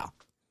NFL now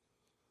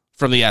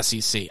from the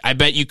SEC. I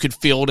bet you could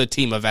field a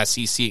team of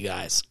SEC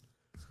guys.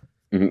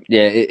 Mm-hmm.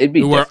 Yeah, it'd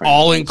be who were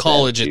all in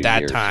college at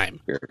that time.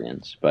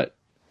 Experience. But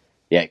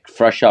yeah,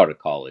 fresh out of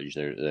college,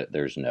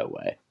 there's no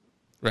way.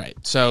 Right.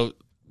 So,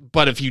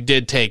 but if you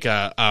did take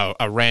a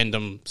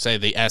random, say,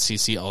 the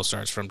SEC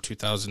All-Stars from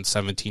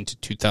 2017 to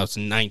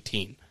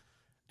 2019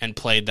 and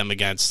played them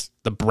against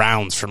the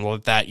Browns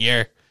from that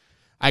year,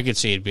 I could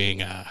see it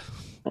being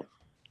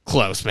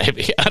close,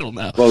 maybe. I don't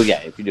know. Well,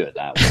 yeah, if you do it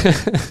that way.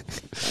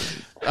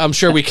 I'm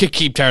sure we could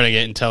keep turning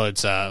it until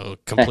it's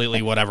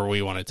completely whatever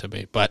we want it to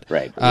be. But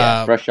right.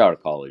 Yeah, fresh out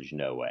of college,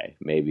 no way.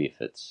 Maybe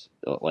if it's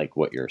like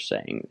what you're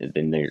saying,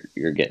 then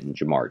you're getting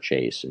Jamar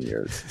Chase and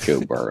your Joe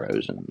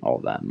Burrows and all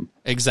them.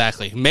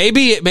 Exactly.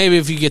 Maybe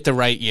if you get the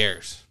right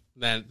years,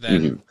 then.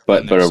 Mm-hmm.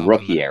 But a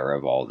rookie era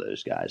of all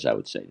those guys, I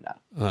would say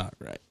no. All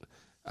right.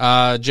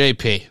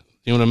 JP,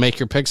 you want to make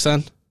your picks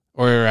then?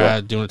 Or do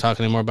you want to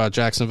talk any more about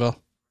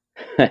Jacksonville?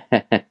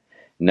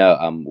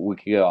 No, we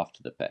could go off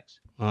to the picks.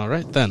 All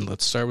right, then.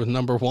 Let's start with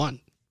number one.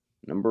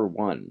 Number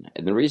one.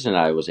 And the reason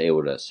I was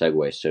able to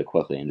segue so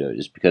quickly into it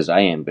is because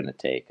I am going to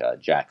take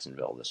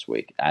Jacksonville this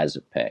week as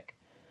a pick.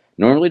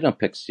 Normally don't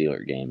pick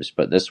Steeler games,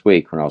 but this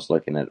week when I was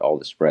looking at all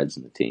the spreads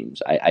and the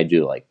teams, I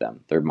do like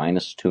them. They're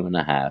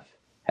 -2.5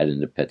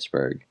 heading to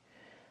Pittsburgh.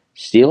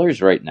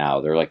 Steelers right now,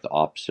 they're like the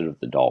opposite of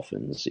the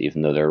Dolphins,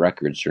 even though their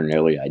records are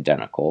nearly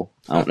identical.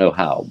 I don't know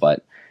how,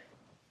 but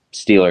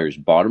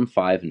Steelers bottom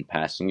 5 in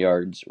passing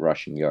yards,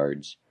 rushing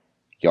yards,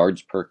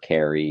 yards per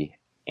carry,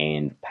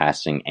 and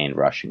passing and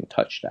rushing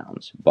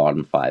touchdowns.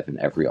 Bottom 5 in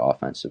every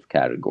offensive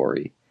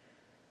category.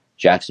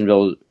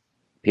 Jacksonville,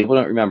 people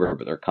don't remember,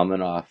 but they're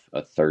coming off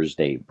a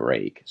Thursday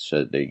break,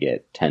 so they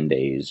get 10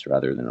 days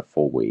rather than a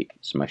full week,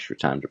 some extra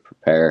time to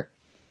prepare.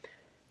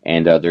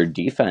 And their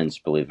defense,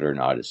 believe it or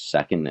not, is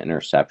second in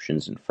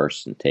interceptions and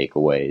first in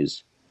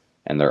takeaways.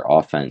 And their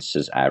offense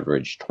has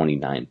averaged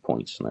 29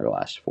 points in their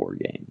last 4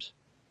 games.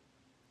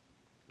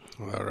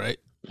 All right.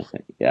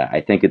 Yeah,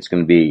 I think it's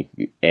going to be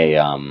a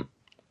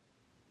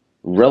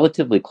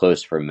relatively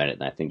close for a minute,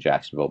 and I think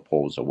Jacksonville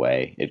pulls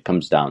away. It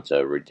comes down to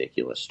a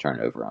ridiculous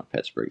turnover on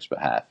Pittsburgh's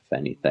behalf, if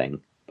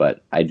anything.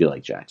 But I do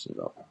like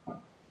Jacksonville.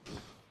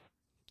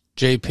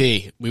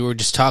 JP, we were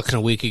just talking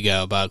a week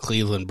ago about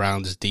Cleveland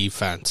Browns'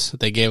 defense.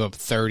 They gave up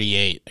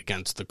 38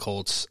 against the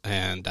Colts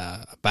and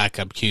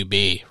backup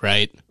QB,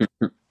 right?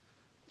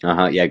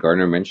 Yeah,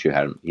 Gardner Minshew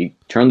had him. He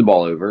turned the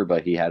ball over,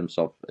 but he had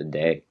himself a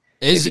day.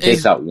 If he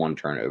takes out one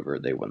turnover,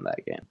 they win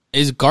that game.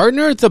 Is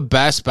Gardner the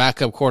best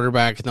backup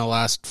quarterback in the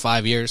last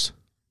 5 years?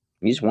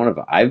 He's one of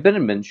them. I've been a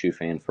Minshew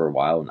fan for a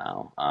while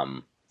now.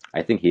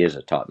 I think he is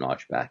a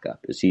top-notch backup.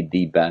 Is he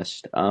the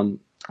best?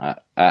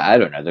 I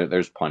don't know.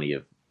 There's plenty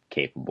of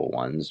capable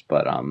ones,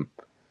 but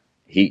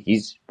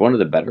he's one of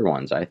the better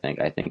ones, I think.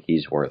 I think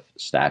he's worth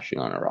stashing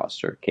on a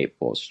roster,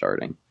 capable of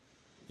starting.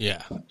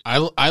 Yeah.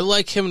 I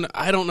like him.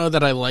 I don't know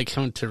that I like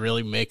him to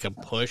really make a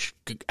push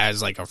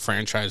as like a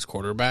franchise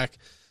quarterback,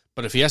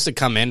 but if he has to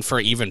come in for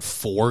even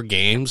 4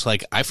 games,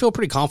 like I feel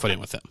pretty confident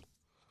with him.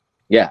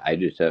 Yeah, I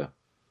do too.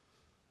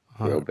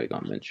 Real big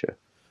on Minshew.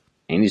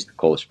 And he's the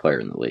coolest player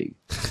in the league.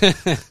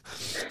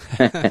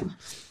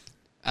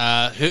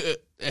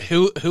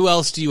 Who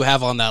else do you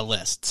have on that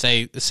list?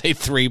 Say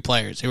 3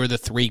 players. Who are the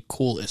 3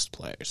 coolest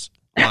players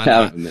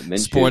on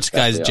Sports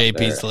Guys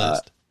JP's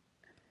list?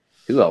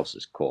 Who else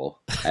is cool?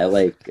 I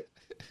like.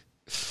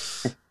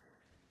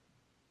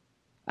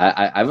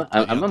 I'm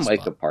a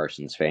Micah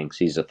Parsons fan because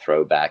he's a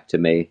throwback to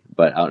me,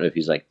 but I don't know if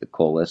he's like the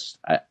coolest.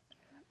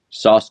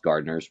 Sauce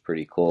Gardner's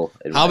pretty cool.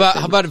 How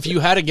about if you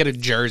had to get a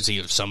jersey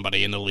of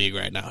somebody in the league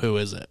right now? Who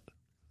is it?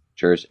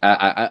 Jersey.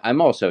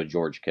 I'm also a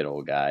George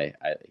Kittle guy.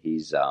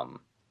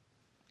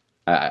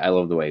 I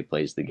love the way he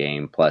plays the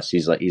game. Plus,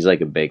 he's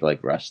like a big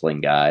like wrestling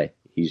guy.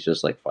 He's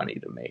just like funny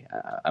to me.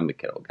 I'm a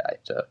Kittle guy,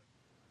 so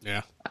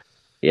yeah.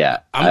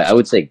 I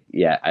would say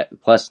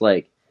plus,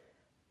 like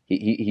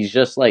he's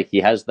just like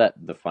he has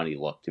the funny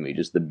look to me.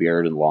 Just the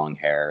beard and long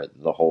hair,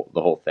 the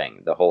whole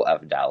thing, the whole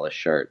F Dallas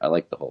shirt. I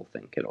like the whole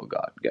thing Kittle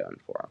got going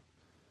for him.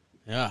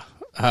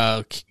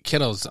 Yeah,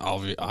 Kittle's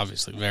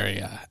obviously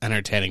very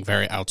entertaining,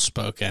 very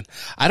outspoken.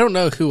 I don't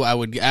know who I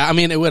would. I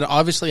mean, it would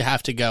obviously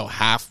have to go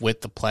half with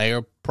the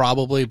player,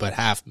 probably, but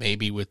half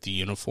maybe with the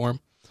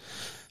uniform.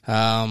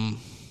 I'm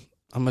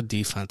a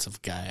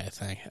defensive guy. I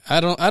think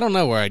I don't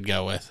know where I'd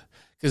go with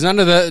because none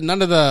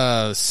of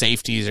the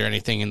safeties or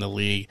anything in the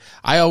league.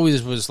 I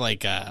always was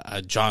like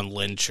a John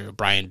Lynch or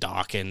Brian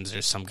Dawkins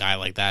or some guy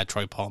like that.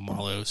 Troy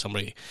Polamalu,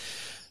 somebody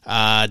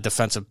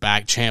defensive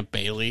back, Champ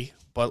Bailey.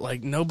 But,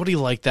 like, nobody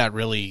like that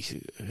really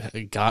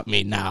got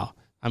me now.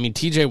 I mean,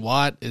 T.J.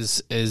 Watt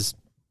is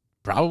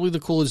probably the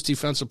coolest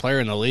defensive player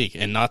in the league.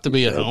 And not to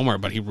be a homer,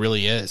 but he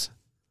really is.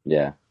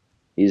 Yeah.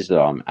 He's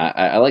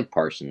I like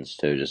Parsons,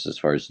 too, just as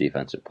far as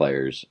defensive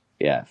players.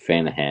 Yeah,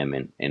 fan of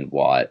him and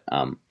Watt,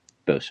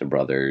 Bosa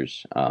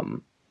brothers.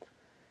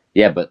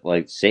 Yeah, but,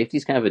 like,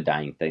 safety's kind of a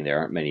dying thing. There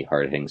aren't many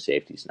hard-hitting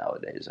safeties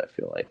nowadays, I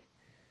feel like.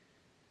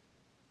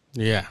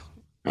 Yeah.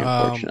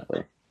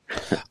 Unfortunately.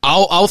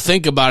 I'll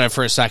think about it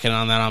for a second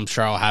on that. I'm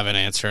sure I'll have an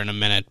answer in a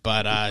minute.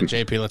 But,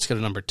 JP, let's go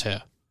to number 2.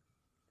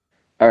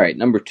 All right,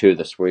 number 2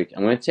 this week.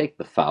 I'm going to take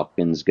the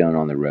Falcons going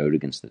on the road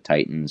against the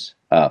Titans.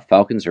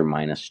 Falcons are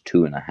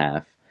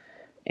 -2.5.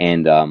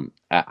 And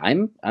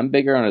I'm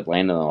bigger on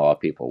Atlanta than a lot of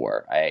people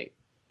were. I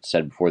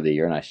said before the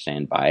year, and I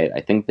stand by it,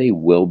 I think they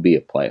will be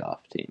a playoff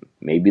team.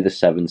 Maybe the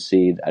 7th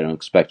seed. I don't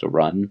expect a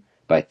run,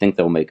 but I think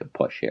they'll make a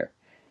push here.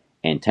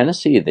 And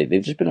Tennessee,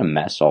 they've just been a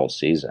mess all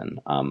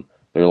season.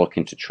 They're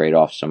looking to trade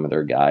off some of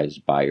their guys.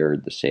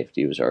 Byard, the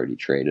safety, was already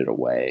traded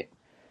away.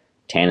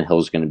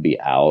 Tannehill's going to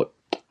be out.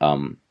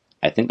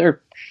 I think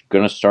they're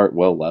going to start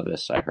Will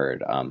Levis, I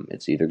heard.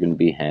 It's either going to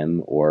be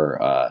him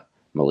or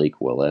Malik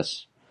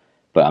Willis.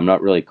 But I'm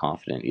not really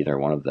confident either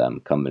one of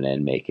them coming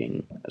in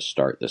making a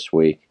start this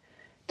week.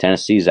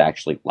 Tennessee's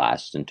actually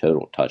last in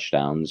total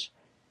touchdowns,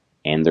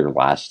 and they're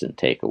last in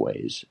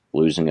takeaways.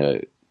 Losing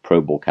a Pro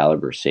Bowl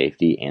caliber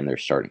safety and their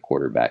starting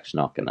quarterback's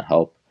not going to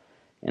help.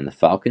 And the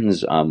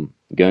Falcons going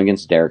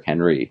against Derrick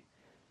Henry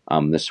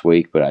this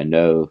week, but I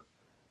know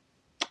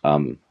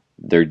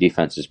their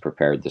defense is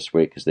prepared this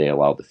week because they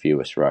allow the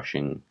fewest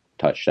rushing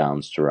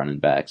touchdowns to running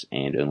backs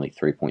and only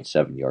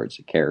 3.7 yards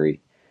a carry.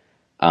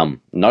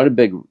 Not a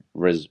big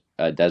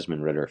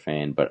Desmond Ridder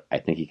fan, but I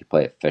think he can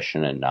play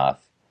efficient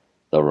enough.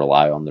 They'll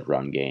rely on the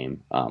run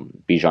game.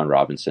 Bijan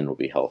Robinson will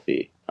be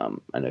healthy.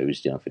 I know he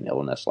was dealing with an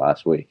illness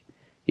last week.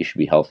 He should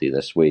be healthy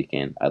this week,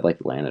 and I'd like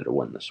Atlanta to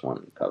win this one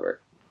and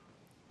cover.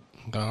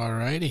 All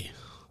righty.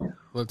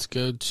 Let's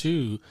go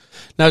to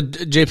now,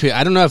 JP.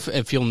 I don't know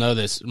if you'll know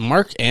this.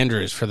 Mark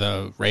Andrews for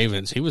the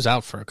Ravens. He was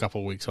out for a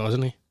couple of weeks,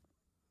 wasn't he?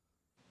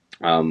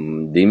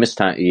 Did he miss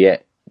time? Yeah,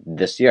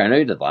 this year. I know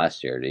he did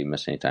last year. Did he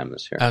miss any time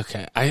this year?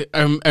 Okay.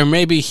 Or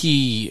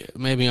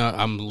maybe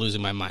I'm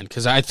losing my mind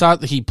because I thought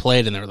that he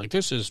played and they were like,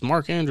 "This is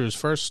Mark Andrews'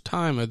 first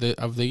time of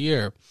the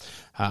year."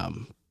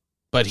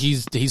 But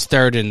he's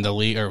third in the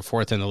league or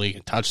fourth in the league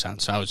in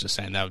touchdowns. So I was just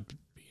saying that would be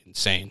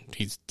insane.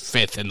 He's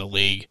 5th in the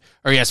league,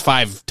 or he has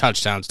 5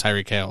 touchdowns.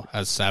 Tyreek Hill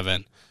has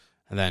 7,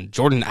 and then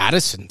Jordan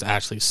Addison's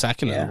actually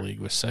 2nd in the league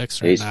with 6.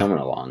 He's coming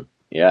along.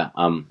 Yeah,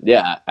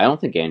 I don't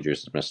think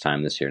Andrews has missed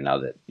time this year. Now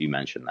that you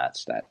mentioned that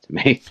stat to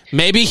me,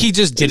 maybe he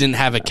just didn't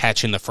have a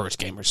catch in the first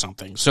game or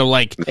something. So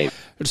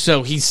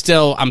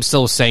I'm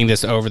still saying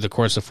this over the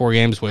course of 4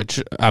 games,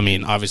 which I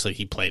mean, obviously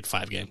he played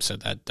 5 games, so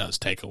that does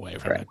take away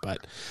from it.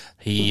 But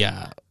he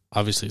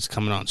obviously is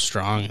coming on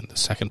strong in the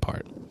second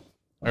part.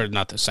 Or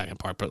not the second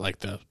part, but like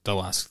the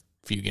last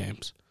few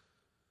games.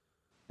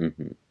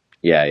 Mm-hmm.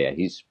 Yeah,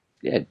 he's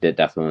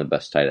definitely one of the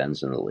best tight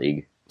ends in the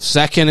league.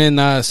 Second in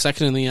the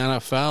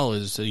NFL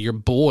is your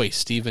boy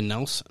Steven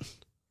Nelson.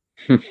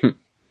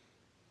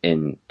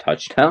 In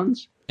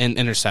touchdowns? And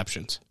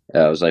interceptions.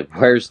 I was like,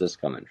 where's this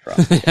coming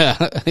from?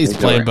 Yeah, he's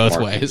playing both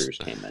Mark ways. Andrews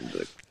came into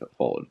the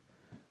fold.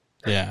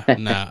 Yeah,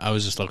 no, I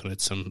was just looking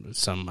at some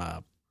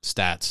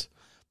stats.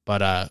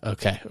 But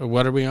okay,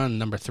 what are we on?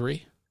 Number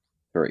 3?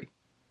 3.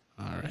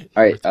 All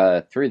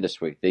right. 3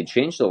 this week. They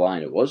changed the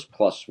line. It was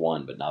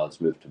 +1, but now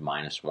it's moved to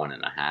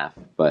 -1.5.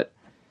 But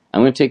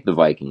I'm going to take the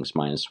Vikings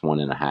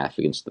 -1.5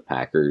 against the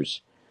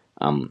Packers.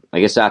 I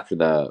guess after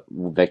the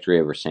victory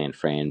over San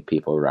Fran,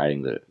 people are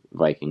riding the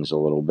Vikings a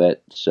little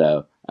bit,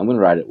 so I'm going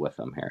to ride it with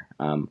them here.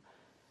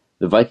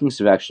 The Vikings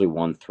have actually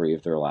won 3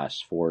 of their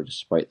last 4,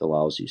 despite the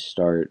lousy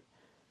start.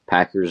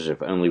 Packers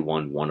have only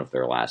won one of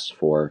their last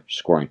four,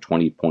 scoring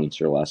 20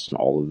 points or less in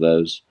all of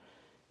those.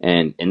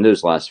 And in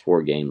those last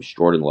four games,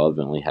 Jordan Love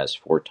only has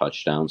 4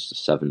 touchdowns to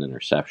 7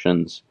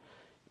 interceptions.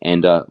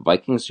 And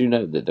Vikings,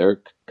 that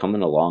they're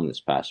coming along this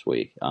past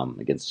week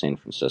against San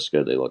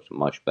Francisco. They looked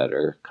much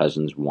better.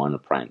 Cousins won a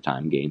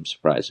primetime game,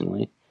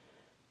 surprisingly.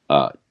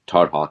 Todd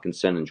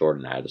Hawkinson and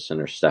Jordan Addison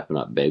are stepping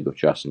up big with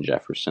Justin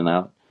Jefferson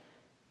out.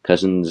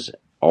 Cousins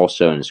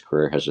also in his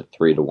career has a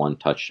 3-to-1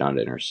 touchdown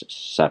to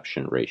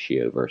interception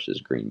ratio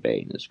versus Green Bay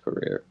in his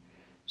career.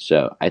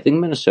 So I think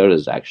Minnesota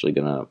is actually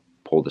going to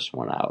pull this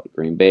one out.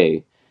 Green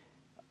Bay,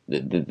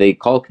 they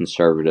call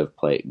conservative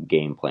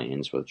game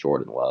plans with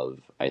Jordan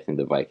Love. I think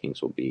the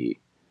Vikings will be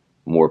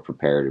more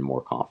prepared and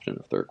more confident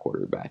of their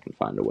quarterback and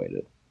find a way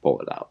to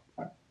pull it out.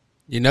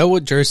 You know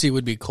what jersey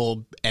would be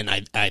cool, and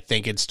I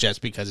think it's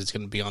just because it's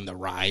going to be on the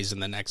rise in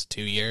the next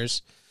 2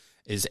 years,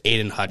 is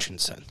Aiden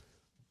Hutchinson.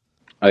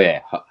 Oh,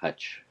 yeah,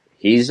 Hutch.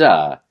 He's,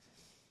 outside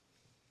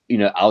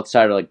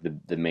of like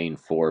the main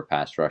 4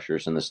 pass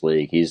rushers in this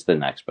league, he's the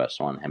next best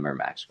one, him or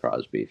Max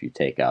Crosby. If you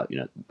take out,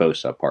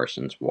 Bosa,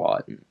 Parsons,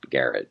 Watt, and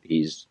Garrett,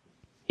 he's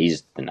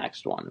the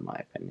next one, in my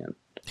opinion.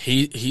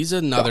 He's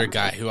another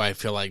guy who I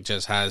feel like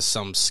just has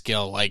some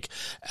skill. Like,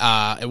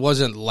 it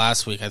wasn't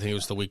last week, I think it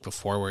was the week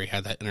before, where he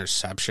had that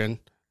interception,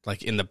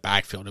 like in the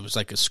backfield. It was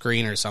like a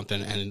screen or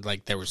something, and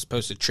like they were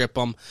supposed to trip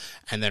him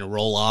and then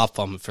roll off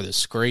him for the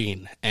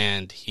screen,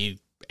 and he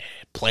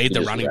played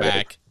the running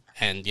back,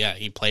 and yeah,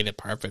 he played it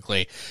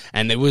perfectly.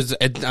 And it was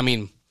a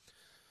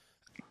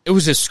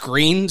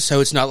screen, so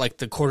it's not like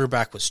the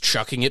quarterback was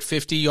chucking it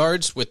 50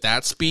 yards with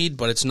that speed,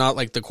 but it's not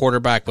like the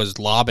quarterback was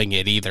lobbing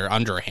it either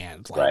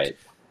underhand. Like, right.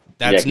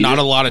 That's not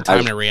a lot of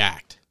time to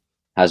react.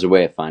 Has a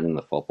way of finding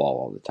the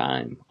football all the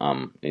time.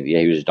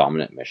 He was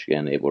dominant in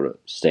Michigan, able to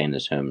stay in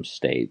his home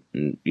state.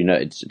 And,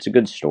 it's a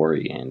good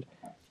story, and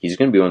he's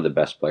going to be one of the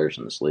best players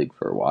in this league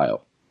for a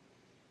while.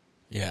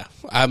 Yeah,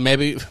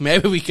 maybe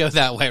we go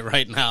that way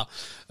right now.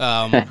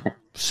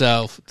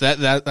 So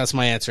that's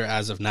my answer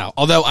as of now.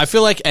 Although I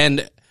feel like,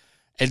 and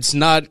it's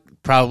not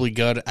probably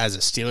good as a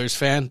Steelers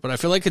fan, but I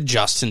feel like a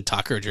Justin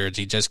Tucker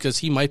jersey, just because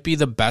he might be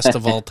the best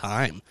of all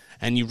time,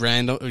 and you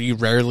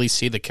rarely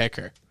see the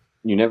kicker.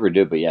 You never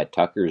do, but yeah,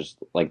 Tucker's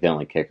like the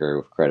only kicker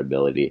with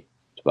credibility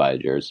to buy a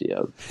jersey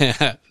of.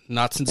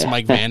 Not since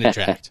Mike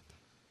Vanderjagt.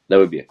 That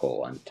would be a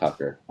cool one,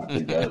 Tucker. All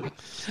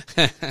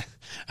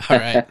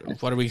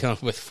right, what are we going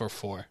with for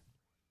 4?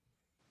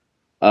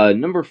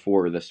 Number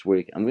 4 this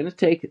week, I'm going to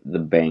take the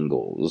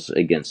Bengals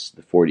against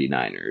the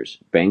 49ers.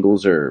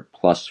 Bengals are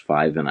plus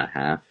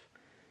 5.5.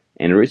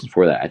 And the reason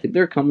for that, I think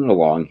they're coming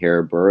along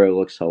here. Burrow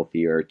looks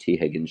healthier. T.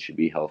 Higgins should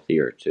be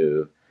healthier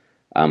too.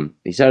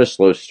 He's had a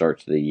slow start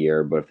to the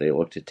year, but if they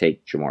look to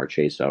take Jamar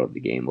Chase out of the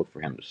game, look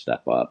for him to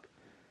step up.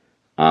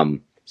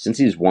 Since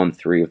he's won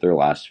 3 of their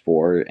last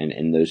 4, and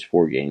in those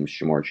 4 games,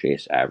 Jamar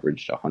Chase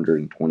averaged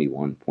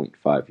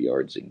 121.5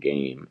 yards a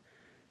game.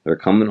 They're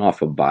coming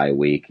off a bye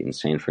week, and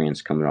San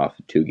Fran's coming off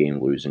a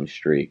 2-game losing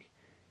streak.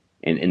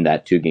 And in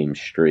that 2-game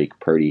streak,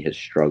 Purdy has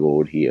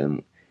struggled.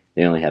 They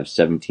only have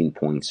 17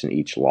 points in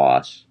each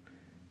loss.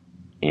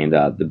 And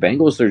the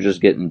Bengals, they're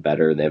just getting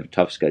better. They have a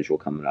tough schedule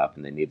coming up,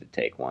 and they need to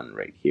take one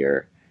right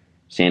here.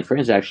 San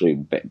Fran's actually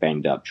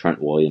banged up.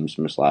 Trent Williams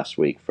missed last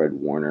week. Fred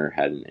Warner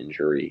had an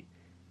injury.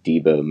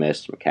 Debo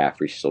missed.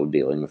 McCaffrey's still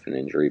dealing with an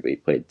injury, but he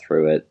played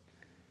through it.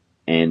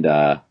 And,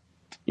 they're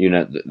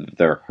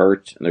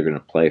hurt, and they're going to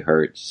play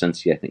hurt.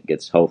 Cincy, I think,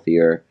 gets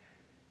healthier.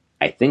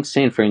 I think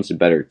San Fran's a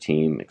better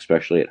team,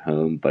 especially at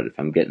home, but if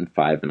I'm getting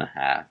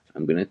 5.5,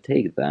 I'm going to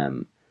take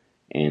them.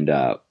 And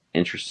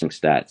interesting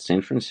stat,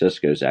 San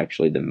Francisco is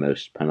actually the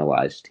most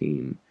penalized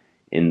team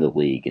in the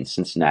league, and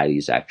Cincinnati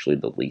is actually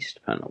the least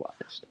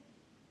penalized.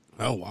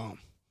 Oh, wow.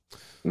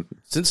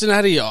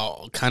 Cincinnati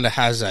kind of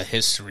has a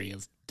history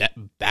of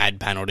bad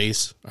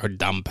penalties or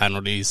dumb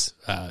penalties,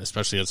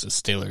 especially as the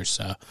Steelers.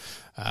 So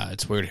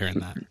it's weird hearing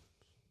that.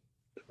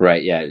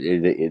 Right, yeah,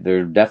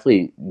 they're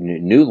definitely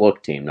new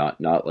look team,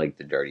 not like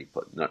the dirty,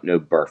 no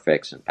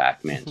Burficks and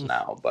Pac-Mans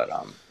now, but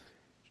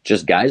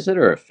just guys that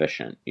are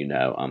efficient.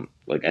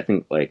 I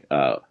think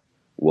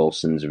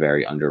Wilson's a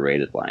very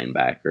underrated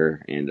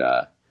linebacker, and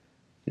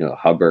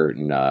Hubbard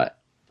and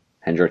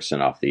Hendrickson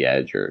off the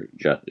edge are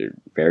just a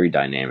very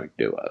dynamic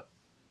duo.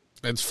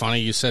 It's funny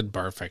you said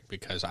perfect,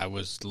 because I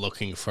was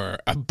looking for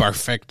a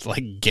perfect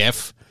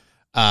GIF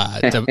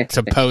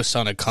to post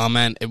on a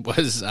comment. It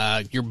was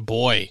your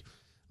boy,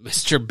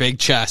 Mr. Big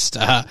Chest,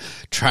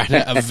 trying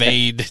to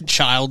evade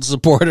child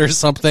support or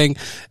something,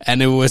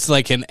 and it was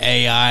like an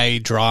AI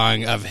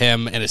drawing of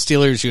him in a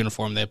Steelers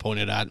uniform. They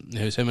pointed out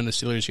it was him in a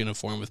Steelers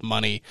uniform with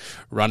money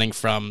running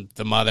from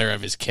the mother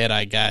of his kid,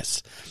 I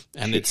guess,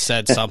 and it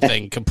said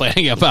something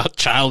complaining about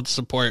child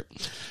support.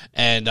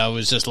 And I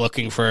was just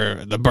looking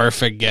for the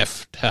perfect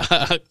gift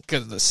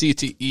because the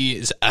CTE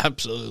is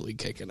absolutely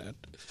kicking it.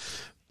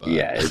 But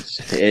yeah,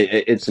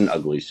 it's an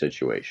ugly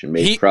situation.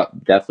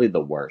 Definitely the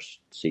worst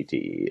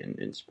CTE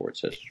in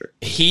sports history.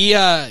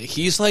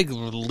 He's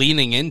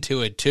leaning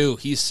into it too.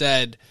 He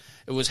said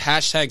it was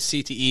hashtag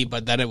CTE,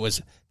 but then it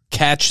was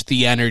catch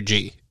the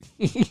energy.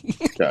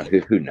 So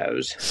who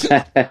knows?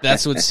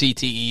 That's what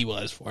CTE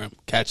was for him.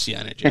 Catch the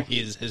energy.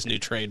 He's his new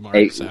trademark.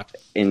 Hey, So.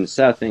 and the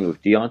sad thing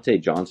with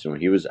Deontay Johnson, when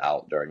he was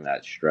out during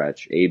that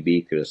stretch,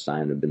 AB could have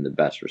signed and been the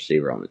best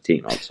receiver on the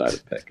team outside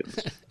of Pickens.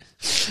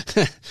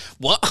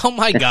 Well, oh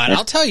my God!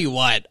 I'll tell you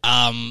what.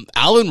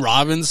 Allen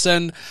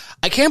Robinson,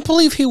 I can't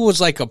believe he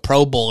was like a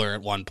Pro Bowler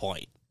at one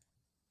point.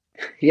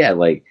 Yeah,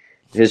 like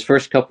his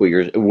first couple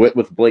years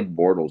with Blake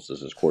Bortles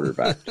as his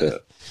quarterback too.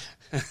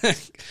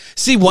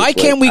 See, why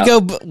can't we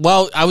go?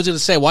 Well, I was going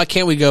to say, why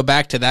can't we go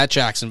back to that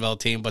Jacksonville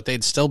team? But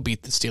they'd still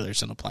beat the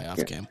Steelers in a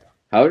playoff game.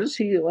 How does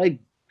he like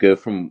go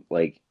from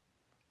like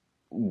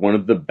one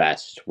of the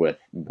best with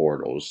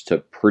Bortles to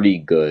pretty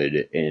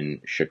good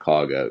in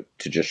Chicago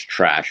to just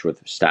trash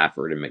with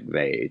Stafford and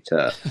McVay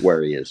to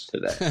where he is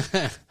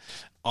today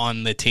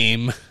on the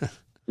team?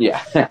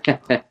 Yeah.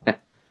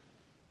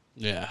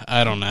 Yeah,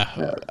 I don't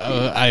know.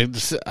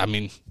 I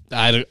mean,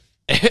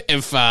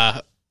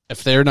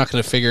 if they're not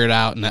going to figure it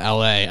out in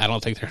LA, I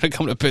don't think they're going to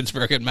come to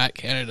Pittsburgh, and Matt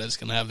Canada's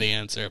going to have the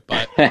answer.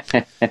 But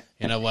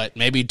you know what?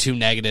 Maybe 2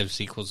 negatives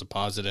equals a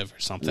positive or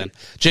something.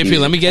 JP,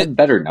 let me get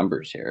better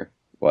numbers here.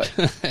 What?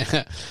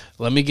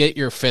 Let me get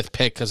your 5th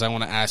pick because I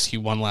want to ask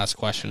you one last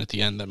question at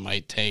the end that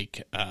might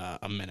take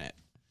a minute.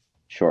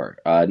 Sure.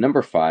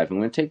 Number 5, I'm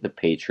going to take the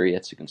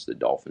Patriots against the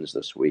Dolphins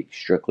this week,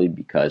 strictly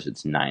because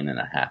it's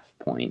 9.5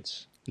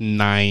 points.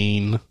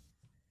 9.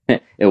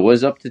 It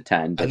was up to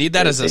 10. I need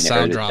that as a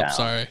sound drop.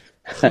 Sorry.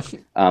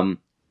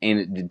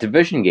 And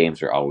division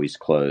games are always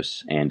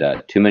close, and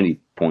too many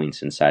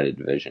points inside a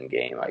division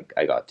game.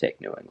 I got to take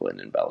New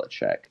England and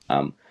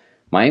Belichick.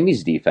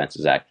 Miami's defense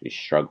has actually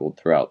struggled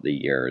throughout the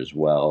year as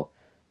well.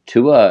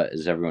 Tua,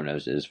 as everyone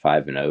knows, is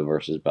 5-0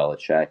 versus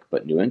Belichick,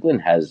 but New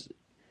England has,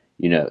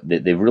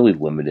 they've really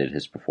limited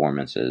his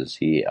performances.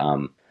 He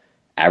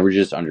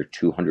averages under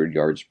 200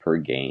 yards per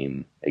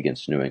game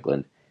against New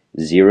England.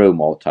 0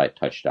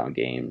 multi-touchdown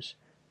games,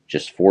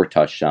 just 4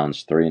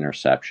 touchdowns, 3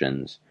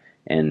 interceptions.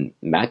 And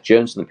Mac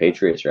Jones and the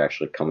Patriots are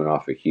actually coming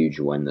off a huge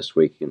win this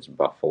week against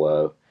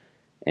Buffalo.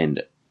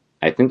 And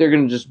I think they're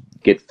going to just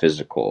get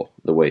physical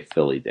the way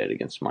Philly did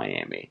against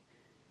Miami.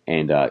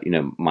 And,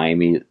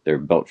 Miami, they're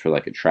built for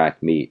like a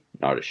track meet,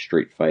 not a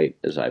street fight,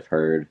 as I've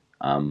heard.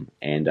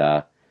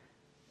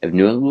 If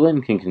New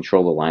England can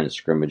control the line of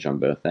scrimmage on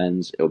both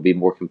ends, it'll be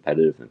more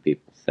competitive than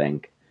people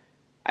think.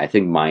 I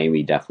think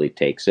Miami definitely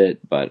takes it,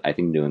 but I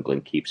think New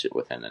England keeps it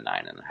within a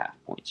 9.5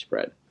 point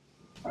spread.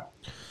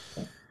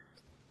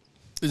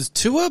 Is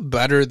Tua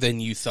better than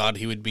you thought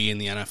he would be in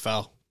the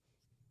NFL?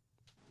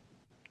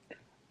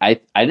 I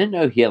didn't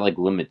know he had like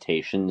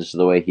limitations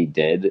the way he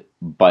did,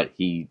 but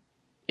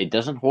it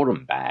doesn't hold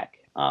him back.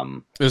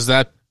 Do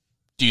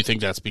you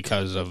think that's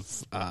because of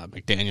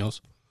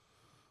McDaniels?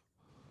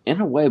 In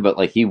a way, but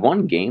like he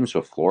won games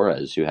with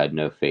Flores, who had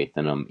no faith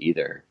in him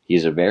either.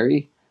 He's a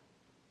very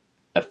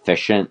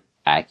efficient,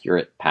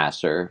 accurate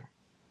passer,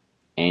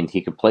 and he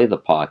could play the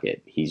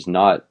pocket. He's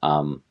not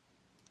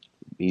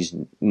he's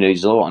a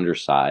little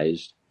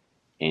undersized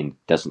and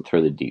doesn't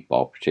throw the deep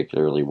ball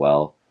particularly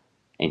well,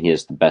 and he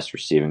has the best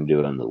receiving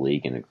duo in the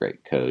league and a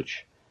great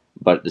coach.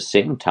 But at the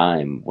same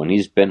time, when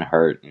he's been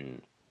hurt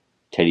and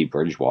Teddy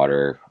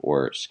Bridgewater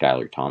or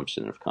Skylar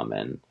Thompson have come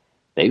in,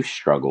 they've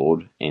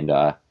struggled, and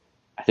I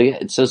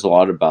think it says a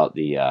lot about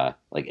the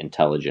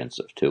intelligence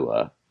of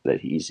Tua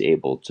that he's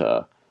able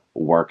to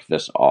work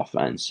this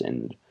offense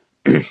and,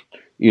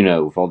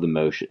 with all the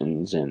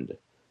motions and,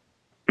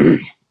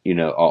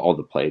 all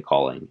the play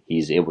calling,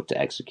 he's able to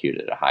execute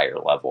at a higher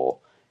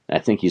level. And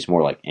I think he's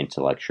more like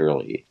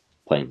intellectually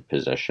playing the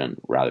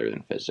position rather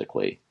than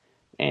physically.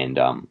 And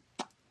I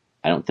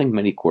don't think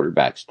many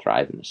quarterbacks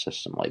thrive in a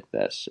system like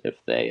this if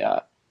they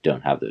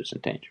don't have those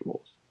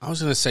intangibles. I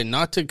was going to say,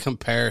 not to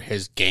compare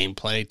his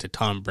gameplay to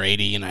Tom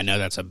Brady, and I know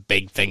that's a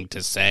big thing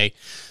to say,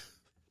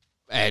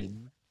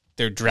 and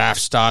their draft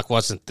stock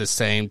wasn't the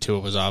same. Tua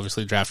was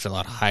obviously drafted a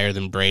lot higher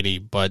than Brady,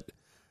 but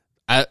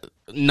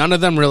none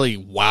of them really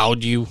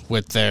wowed you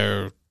with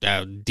their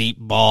deep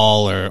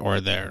ball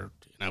or their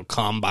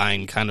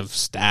combine kind of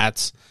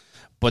stats,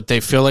 but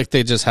they feel like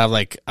they just have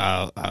like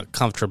a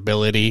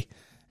comfortability,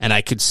 and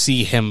I could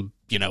see him,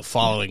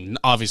 following,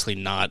 obviously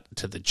not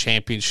to the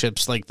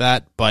championships like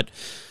that, but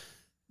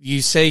you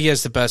say he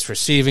has the best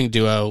receiving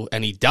duo,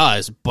 and he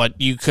does,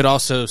 but you could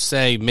also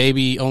say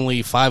maybe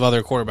only 5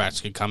 other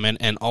quarterbacks could come in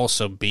and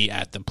also be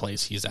at the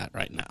place he's at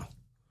right now.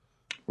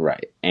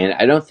 Right. And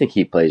I don't think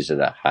he plays at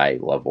a high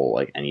level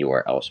like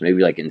anywhere else.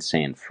 Maybe like in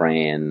San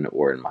Fran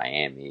or in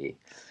Miami.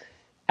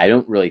 I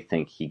don't really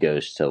think he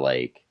goes to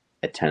like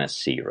a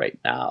Tennessee right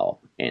now.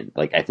 And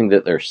like I think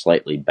that they're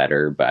slightly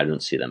better, but I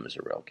don't see them as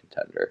a real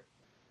contender.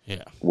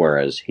 Yeah.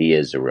 Whereas he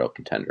is a real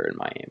contender in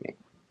Miami.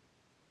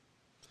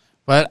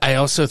 But I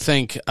also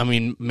think,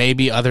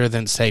 maybe other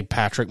than, say,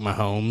 Patrick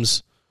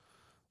Mahomes,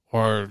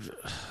 or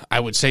I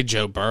would say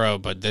Joe Burrow,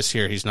 but this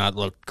year he's not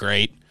looked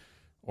great,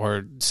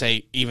 or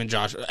say even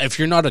Josh. If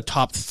you're not a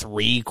top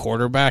 3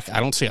 quarterback, I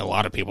don't see a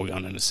lot of people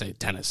going into, say,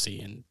 Tennessee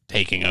and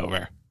taking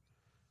over.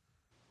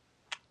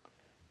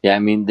 Yeah,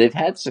 they've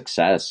had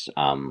success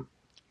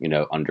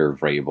under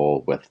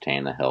Vrabel with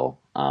Tannehill.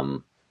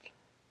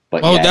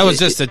 But Oh, yeah, that was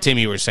just the team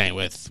you were saying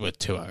with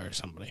Tua or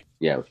somebody.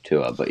 Yeah, with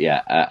Tua. But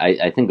yeah,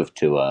 I think of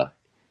Tua,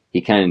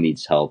 he kind of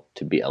needs help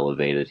to be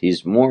elevated.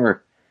 He's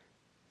kind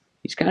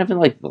of in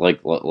like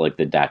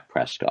the Dak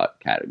Prescott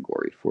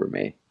category for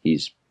me.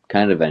 He's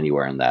kind of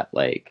anywhere in that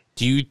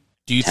Do you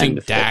 10 think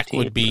to Dak 15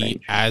 would be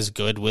range. as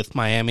good with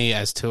Miami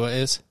as Tua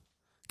is?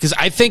 Because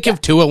I think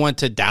if Tua went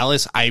to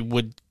Dallas, I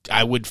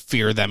would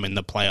fear them in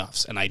the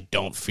playoffs, and I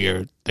don't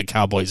fear the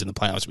Cowboys in the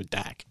playoffs with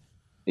Dak.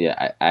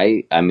 Yeah,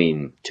 I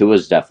mean,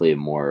 Tua's definitely a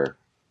more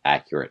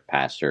accurate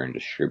passer and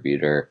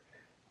distributor.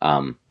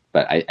 But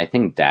I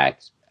think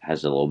Dak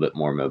has a little bit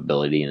more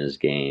mobility in his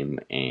game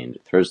and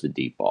throws the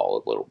deep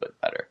ball a little bit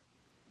better.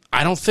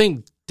 I don't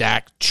think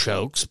Dak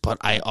chokes, but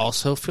I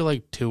also feel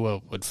like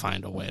Tua would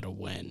find a way to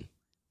win.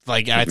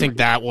 I think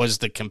that was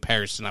the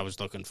comparison I was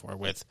looking for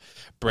with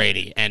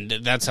Brady, and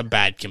that's a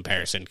bad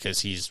comparison because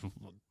he's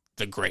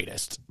the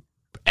greatest,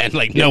 and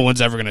no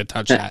one's ever going to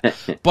touch that.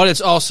 But it's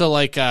also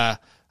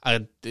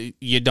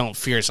you don't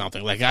fear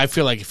something. I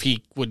feel like if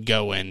he would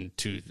go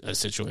into a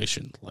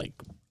situation like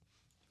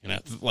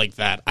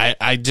that,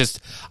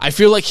 I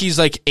feel like he's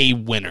a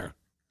winner.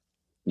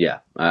 Yeah,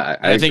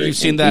 I think you've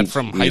seen that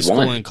from high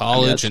school and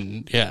college,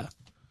 and yeah,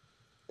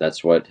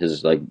 that's what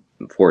his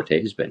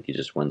forte's been. He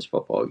just wins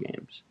football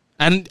games,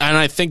 and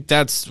I think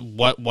that's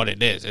what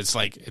it is. It's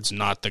it's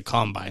not the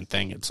combine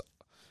thing. It's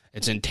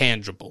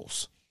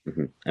intangibles.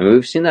 Mm-hmm. I mean,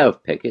 we've seen that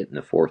with Pickett in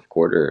the fourth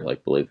quarter.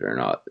 Believe it or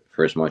not,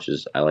 for as much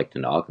as I like to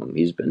knock him,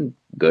 he's been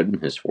good in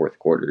his fourth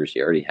quarters.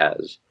 He already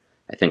has,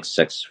 I think,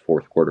 6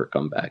 fourth quarter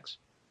comebacks.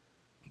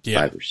 Yeah.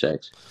 5 or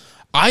 6.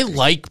 I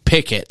like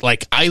Pickett.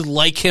 I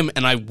like him,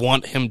 and I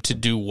want him to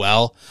do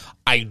well.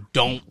 I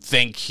don't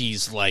think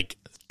he's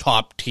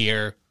top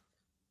tier,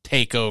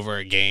 take over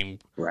a game.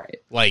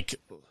 Right.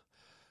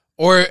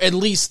 Or at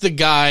least the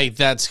guy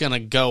that's going to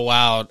go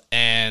out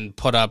and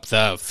put up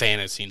the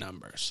fantasy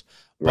numbers.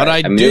 Right. But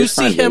I do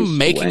see him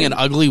making an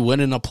ugly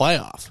win in a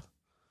playoff.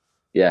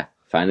 Yeah,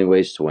 finding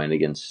ways to win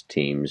against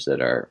teams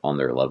that are on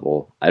their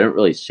level. I don't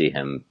really see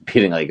him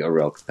beating a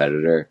real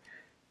competitor.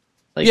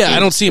 I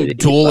don't see him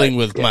dueling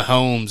with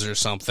Mahomes or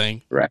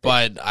something. Right.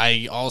 But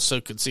I also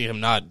could see him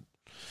not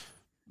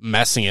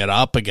messing it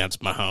up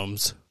against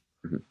Mahomes.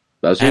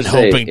 Mm-hmm. And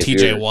hoping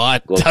TJ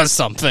Watt does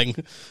something.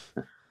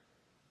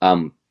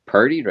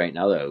 Purdy right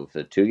now, though, with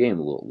a 2-game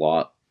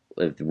lot,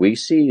 if we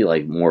see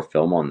more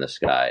film on this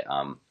guy,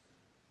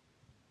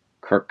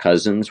 Kirk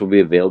Cousins will be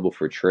available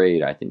for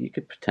trade. I think you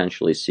could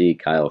potentially see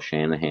Kyle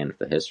Shanahan with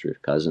the history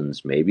of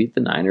Cousins. Maybe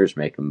the Niners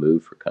make a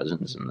move for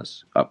Cousins in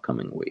this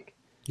upcoming week.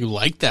 You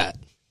like that?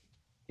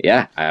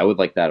 Yeah, I would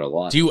like that a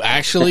lot. Do you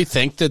actually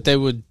think that they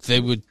would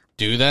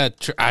do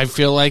that? I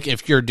feel like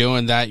if you're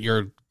doing that,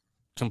 you're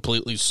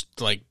completely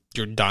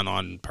you're done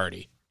on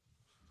Purdy.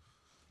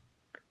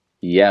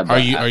 Yeah,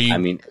 but are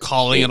you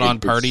calling it on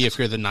Purdy if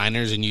you're the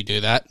Niners and you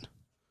do that?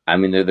 I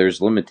mean, there's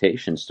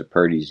limitations to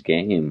Purdy's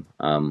game.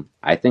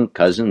 I think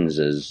Cousins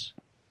is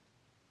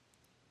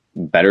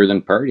better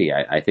than Purdy.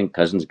 I think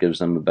Cousins gives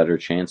them a better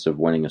chance of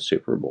winning a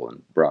Super Bowl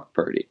than Brock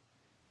Purdy.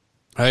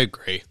 I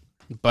agree.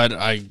 But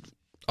I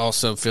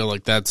also feel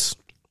like it's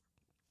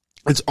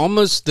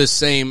almost the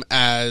same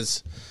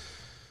as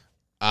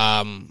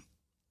how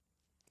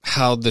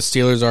the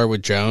Steelers are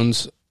with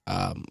Jones.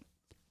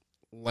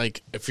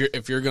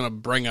 If you're gonna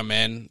bring them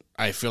in,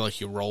 I feel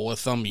like you roll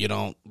with them. You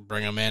don't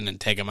bring them in and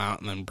take them out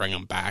and then bring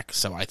them back.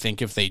 So I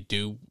think if they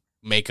do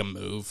make a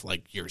move,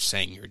 you're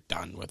saying, you're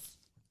done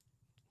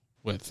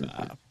with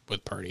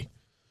Purdy.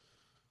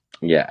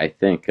 Yeah, I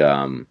think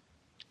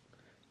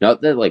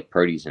not that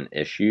Purdy's an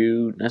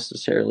issue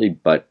necessarily,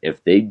 but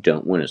if they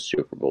don't win a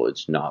Super Bowl,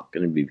 it's not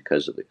going to be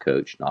because of the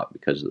coach, not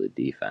because of the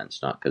defense,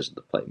 not because of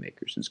the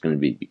playmakers. It's going to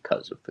be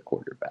because of the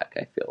quarterback,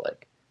 I feel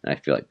like. And I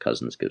feel like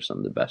Cousins gives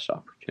them the best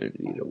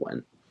opportunity to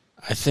win.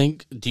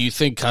 Do you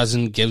think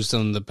Cousins gives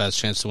them the best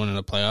chance to win in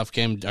a playoff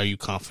game? Are you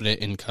confident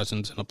in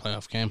Cousins in a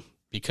playoff game?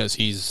 Because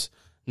he's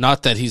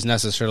not that he's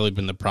necessarily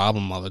been the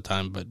problem all the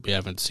time, but we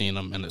haven't seen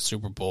him in a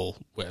Super Bowl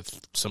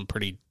with some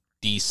pretty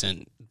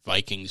decent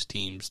Vikings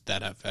teams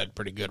that have had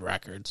pretty good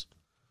records.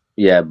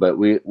 Yeah, but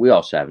we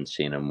also haven't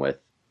seen him with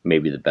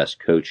maybe the best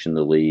coach in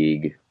the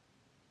league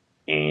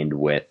and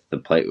with the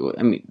play.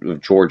 I mean,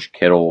 with George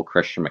Kittle,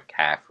 Christian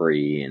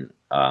McCaffrey, and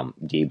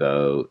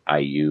Debo,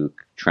 Ayuk,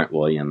 Trent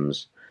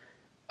Williams,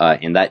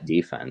 in that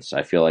defense,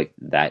 I feel like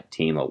that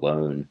team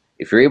alone,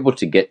 if you're able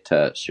to get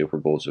to Super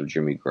Bowls with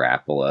Jimmy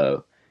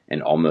Garoppolo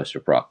and almost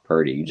with Brock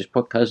Purdy, you just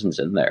put Cousins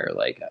in there.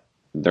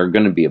 They're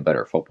going to be a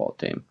better football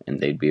team, and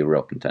they'd be a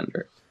real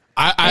contender.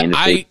 I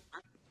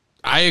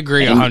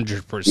agree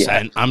 100%.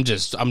 Yeah.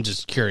 I'm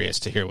just curious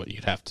to hear what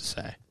you'd have to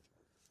say.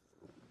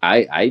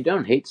 I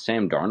don't hate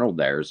Sam Darnold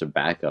there as a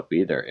backup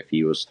either if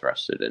he was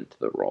thrusted into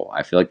the role.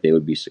 I feel like they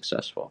would be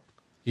successful.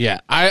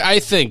 Yeah, I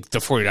think the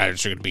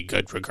 49ers are going to be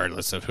good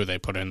regardless of who they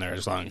put in there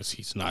as long as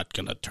he's not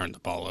going to turn the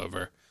ball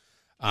over.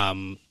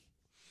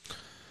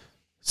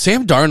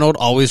 Sam Darnold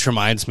always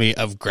reminds me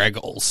of Greg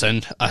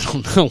Olson. I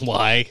don't know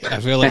why.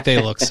 I feel like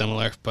they look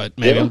similar, but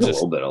maybe they I'm look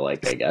just a little bit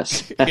alike, I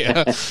guess.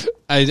 yeah.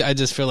 I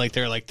just feel like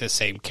they're like the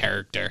same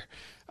character.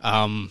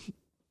 But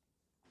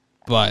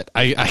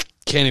I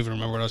can't even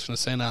remember what I was going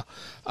to say now.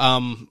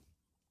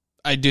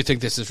 I do think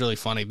this is really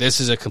funny.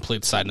 This is a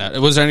complete side note.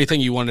 Was there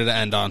anything you wanted to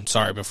end on?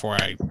 Sorry, before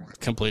I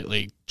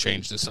completely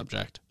changed the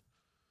subject.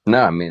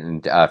 No, I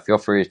mean, feel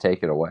free to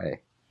take it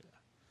away.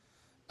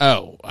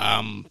 Oh,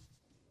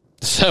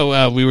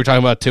 so we were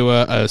talking about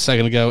Tua a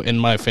second ago in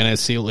my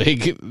fantasy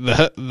league.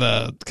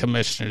 The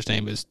commissioner's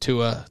name is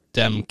Tua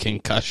Dem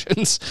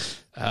Concussions.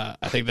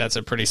 I think that's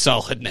a pretty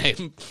solid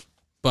name.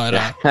 But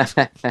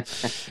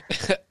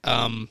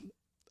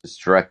it's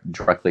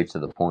directly to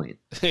the point.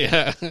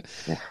 Yeah.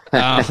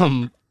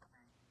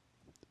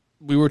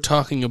 We were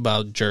talking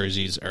about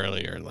jerseys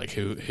earlier, like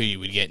who you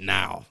would get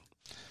now.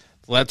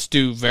 Let's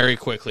do very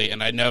quickly,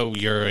 and I know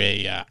you're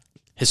a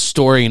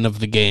historian of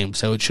the game,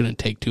 so it shouldn't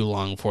take too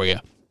long for you.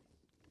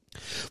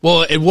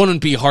 Well, it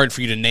wouldn't be hard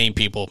for you to name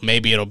people.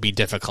 Maybe it'll be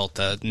difficult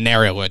to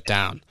narrow it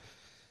down.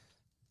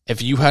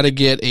 If you had to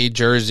get a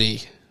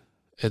jersey,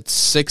 it's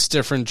 6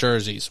 different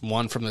jerseys,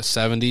 one from the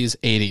 70s,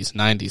 80s,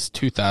 90s,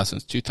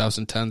 2000s,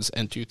 2010s,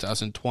 and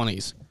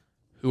 2020s.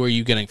 Who are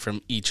you getting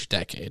from each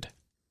decade?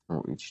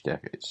 Oh, each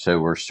decade. So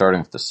we're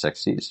starting with the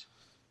 60s?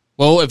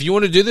 Well, if you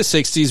want to do the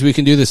 60s, we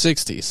can do the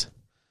 60s.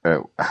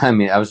 I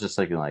mean, I was just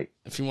thinking like...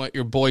 If you want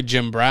your boy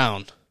Jim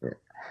Brown.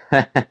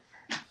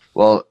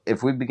 Well,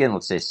 if we begin,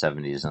 let's say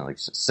 70s, and like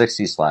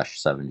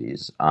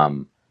 60s/70s,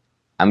 I'm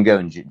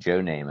going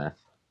Joe Namath.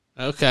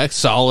 Okay,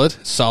 solid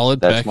pick.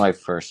 That's my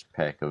first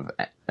pick of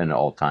an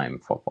all-time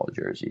football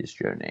jersey is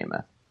Joe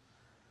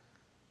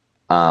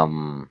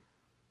Namath.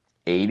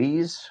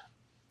 80s.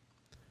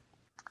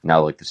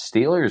 Now, like the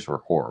Steelers were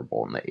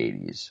horrible in the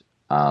 80s.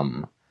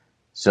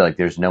 So like,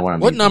 there's no one.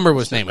 What number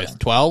was Namath?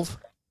 12.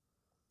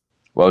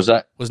 What was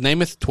that? Was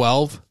Namath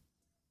 12?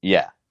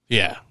 Yeah.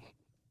 Yeah.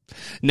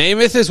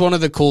 Namath is one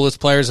of the coolest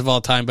players of all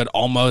time, but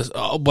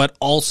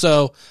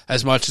also,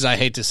 as much as I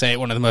hate to say it,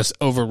 one of the most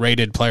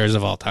overrated players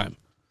of all time.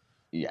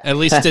 Yeah. At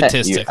least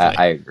statistically.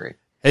 I agree.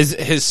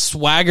 His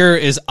swagger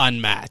is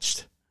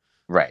unmatched.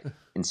 Right.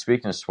 And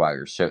speaking of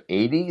swagger, so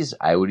 80s,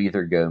 I would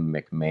either go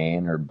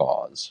McMahon or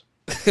Boz.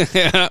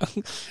 Yeah.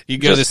 You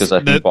go just because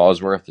I think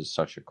Bosworth is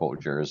such a cool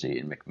jersey,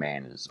 and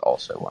McMahon is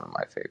also one of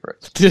my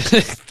favorites.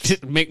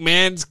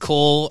 McMahon's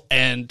cool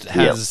and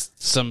has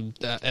some,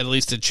 at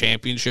least a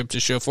championship to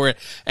show for it,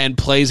 and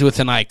plays with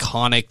an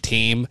iconic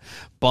team.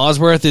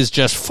 Bosworth is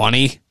just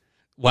funny.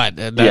 What,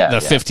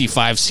 the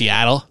 55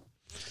 Seattle?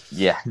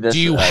 Yeah. Do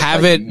you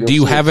have it? Do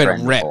you have it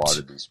ripped? A lot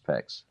of these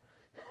picks.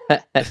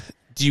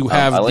 Do you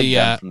have from the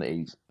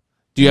 80s.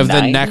 Do you have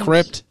 90s? the neck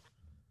ripped?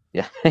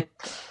 Yeah.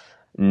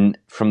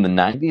 From the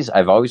 90s,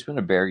 I've always been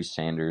a Barry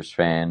Sanders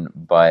fan,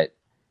 but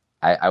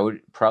I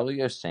would probably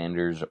go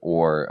Sanders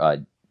or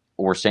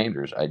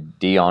Sanders,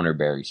 Deion or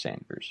Barry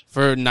Sanders.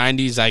 For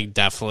 90s, I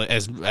definitely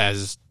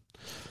as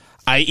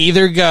I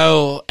either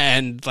go,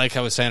 and like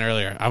I was saying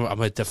earlier,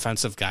 I'm a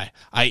defensive guy.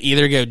 I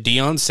either go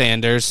Deion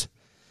Sanders.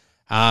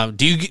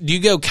 Do you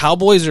go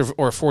Cowboys or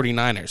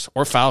 49ers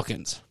or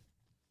Falcons?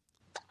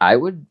 I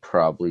would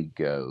probably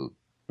go.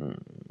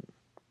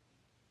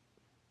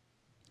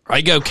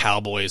 I go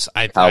Cowboys.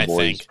 I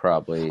think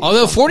probably.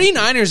 Although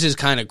 49ers is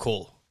kind of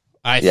cool.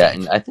 I think.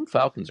 And I think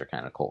Falcons are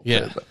kind of cool.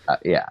 Yeah, too,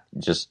 but,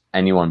 just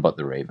anyone but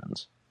the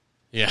Ravens.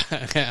 Yeah.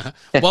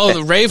 Well,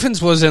 the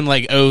Ravens was in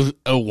like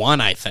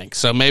 01, I think.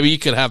 So maybe you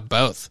could have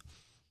both.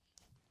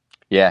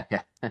 Yeah.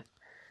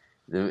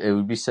 It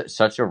would be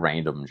such a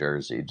random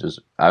jersey. Just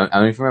I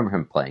don't even remember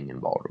him playing in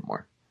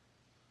Baltimore.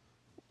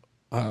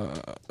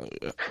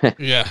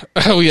 Yeah.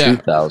 Oh yeah.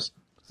 2000.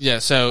 Yeah.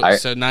 So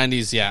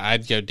 90s. Yeah,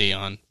 I'd go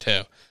Deion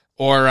too,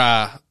 or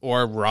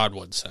Rod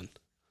Woodson.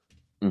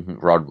 Mm-hmm.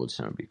 Rod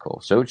Woodson would be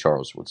cool. So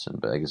Charles Woodson,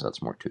 but I guess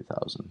that's more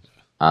 2000.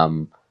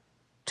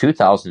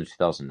 2000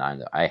 2009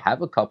 though. I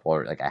have a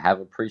couple. Like I have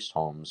a Priest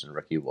Holmes and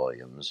Ricky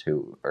Williams,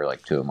 who are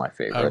like two of my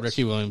favorites.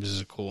 Ricky Williams is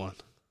a cool one.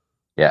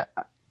 Yeah.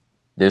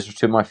 Those are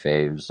two of my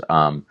faves.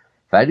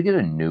 If I had to get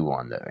a new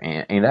one, though,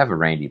 and I have a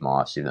Randy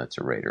Moss, even though it's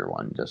a Raider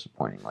one,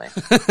 disappointingly.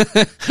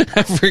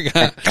 I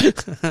forgot.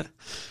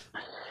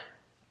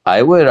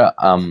 I would,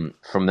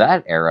 from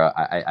that era,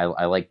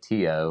 I like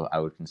T.O. I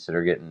would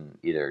consider getting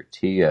either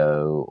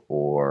T.O.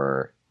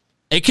 or...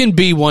 It can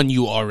be one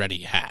you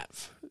already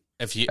have,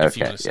 if you want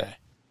to say.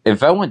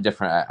 If I went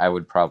different, I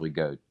would probably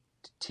go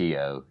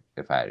T.O.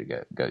 if I had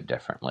to go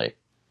differently.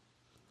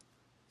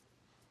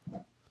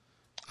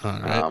 All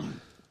right.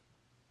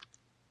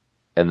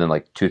 And then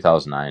like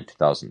 2009,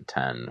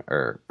 2010,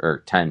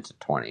 or 10 to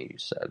 20, you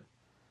said.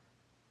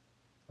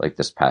 Like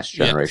this past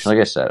generation. Yes. Like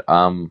I said.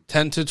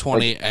 10 to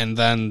 20, and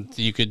then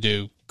you could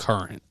do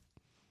current.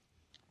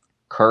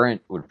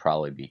 Current would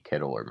probably be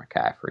Kittle or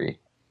McCaffrey.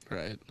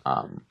 Right.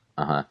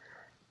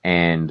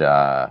 And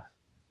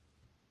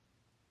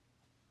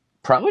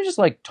probably just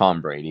like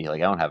Tom Brady.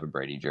 Like I don't have a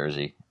Brady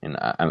jersey, and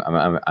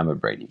I'm a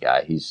Brady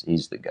guy. He's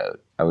the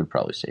GOAT. I would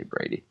probably say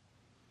Brady.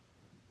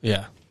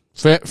 Yeah.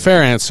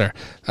 Fair answer.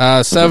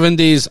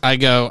 70s,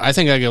 I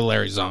think I go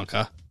Larry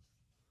Zonka.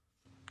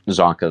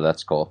 Zonka,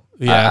 that's cool.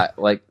 Yeah.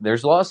 Like,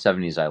 there's a lot of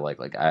 70s I like.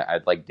 Like,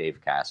 I'd like Dave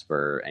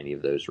Casper, any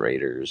of those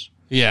Raiders.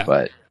 Yeah.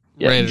 But,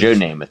 yeah, Raiders. Joe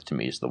Namath, to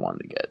me, is the one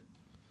to get.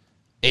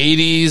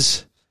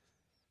 80s.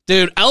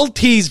 Dude,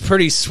 LT's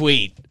pretty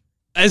sweet.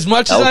 As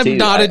much as I'm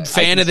not a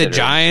fan of the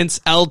Giants,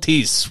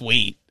 LT's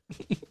sweet.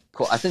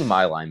 Cool. I think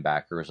my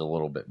linebacker is a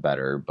little bit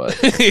better, but...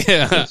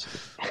 yeah.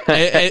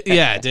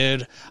 Yeah,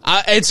 dude.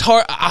 It's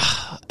hard.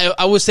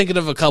 I was thinking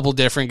of a couple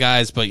different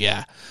guys, but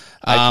yeah.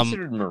 I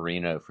considered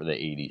Marino for the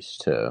 80s,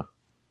 too.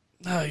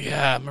 Oh,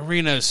 yeah.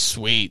 Marino's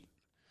sweet.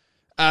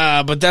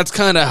 But that's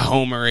kind of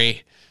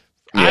homery.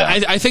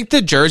 Yeah. I think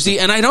the jersey,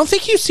 and I don't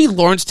think you see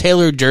Lawrence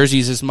Taylor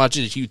jerseys as much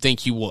as you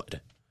think you would.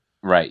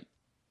 Right.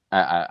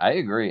 I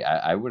agree.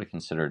 I would have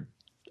considered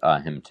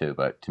him, too,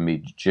 but to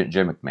me, Jim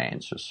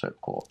McMahon's just so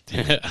cool.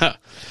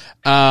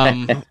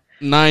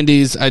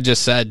 90s, I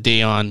just said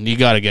Dion. You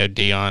got to go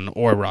Dion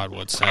or Rod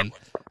Woodson.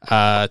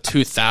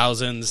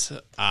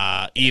 2000s,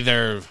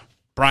 either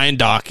Brian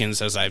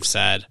Dawkins, as I've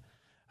said.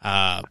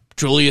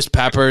 Julius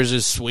Peppers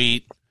is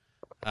sweet.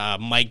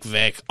 Mike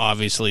Vick,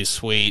 obviously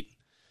sweet.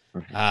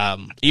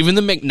 Even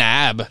the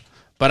McNabb.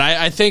 But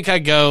I think I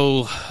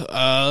go...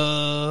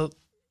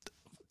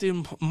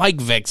 dude,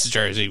 Mike Vick's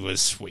jersey was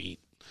sweet.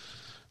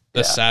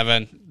 The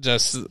 7,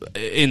 just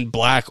in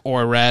black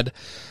or red.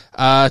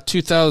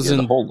 2000...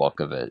 the whole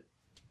look of it.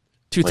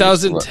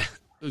 2000...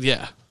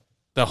 Yeah.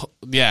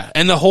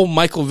 And the whole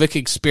Michael Vick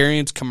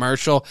Experience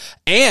commercial.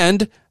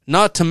 And...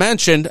 not to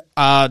mention,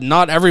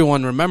 not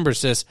everyone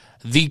remembers this,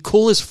 the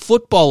coolest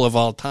football of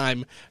all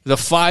time, the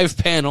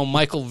 5-panel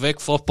Michael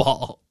Vick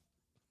football.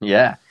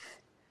 Yeah.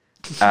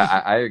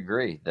 I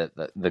agree that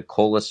the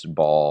coolest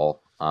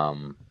ball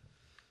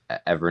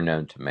ever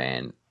known to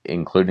man,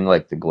 including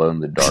like the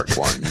glow-in-the-dark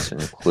ones,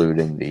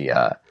 including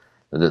the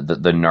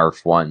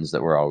Nerf ones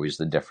that were always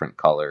the different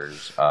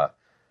colors.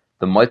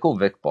 The Michael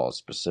Vick ball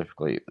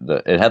specifically,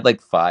 it had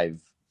like 5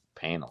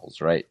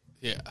 panels, right?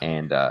 Yeah.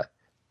 And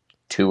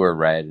 2 were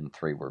red and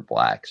 3 were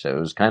black, so it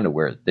was kind of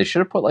weird. They should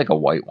have put like a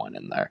white one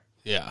in there.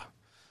 Yeah.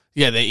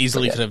 Yeah, they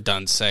easily could have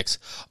done 6.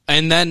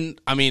 And then,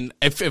 I mean,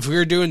 if we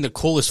were doing the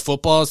coolest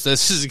footballs,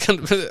 this is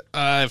going to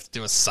I have to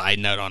do a side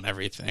note on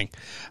everything.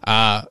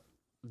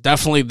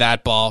 Definitely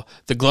that ball.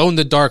 The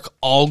glow-in-the-dark,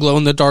 all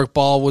glow-in-the-dark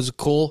ball was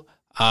cool.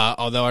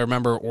 Although I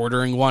remember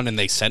ordering one and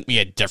they sent me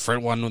a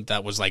different one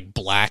that was like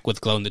black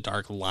with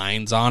glow-in-the-dark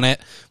lines on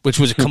it, which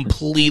was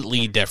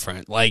completely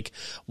different. Like,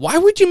 why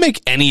would you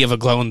make any of a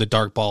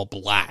glow-in-the-dark ball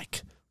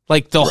black?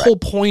 Like, the whole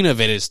point of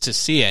it is to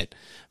see it.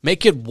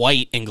 Make it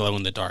white and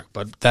glow-in-the-dark,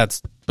 but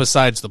that's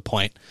besides the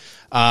point.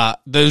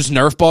 Those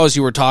Nerf balls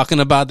you were talking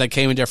about that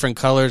came in different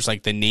colors,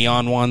 like the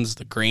neon ones,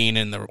 the green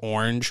and the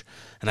orange,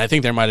 and I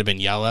think there might have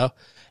been yellow.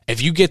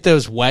 If you get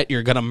those wet,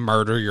 you're going to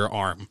murder your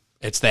arm.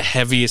 It's the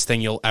heaviest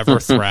thing you'll ever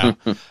throw.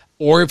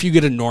 Or if you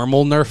get a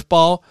normal Nerf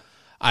ball,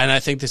 and I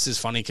think this is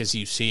funny because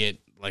you see it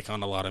like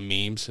on a lot of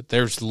memes,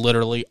 there's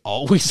literally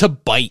always a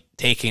bite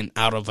taken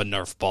out of a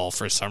Nerf ball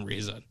for some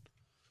reason.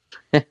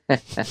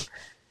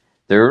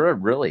 There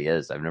really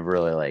is. I've never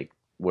really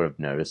would have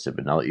noticed it,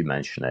 but now that you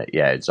mention it,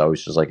 yeah, it's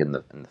always just like in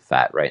the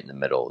fat right in the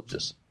middle.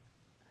 Just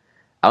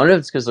I don't know if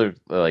it's because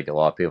like a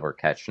lot of people are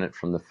catching it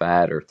from the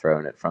fat or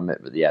throwing it from it,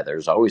 but yeah,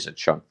 there's always a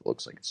chunk that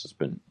looks like it's just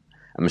been.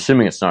 I'm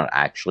assuming it's not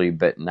actually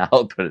bitten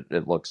out, but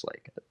it looks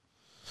like it.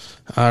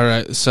 All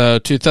right, so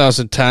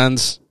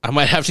 2010s, I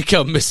might have to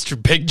go Mr.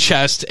 Big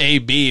Chest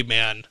AB,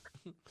 man.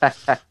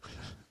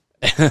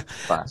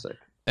 Classic.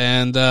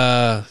 And,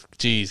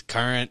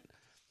 current.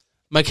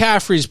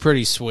 McCaffrey's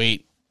pretty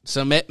sweet,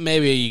 so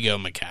maybe you go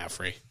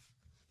McCaffrey.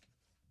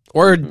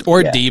 Or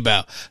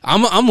Debo.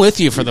 I'm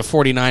with you for the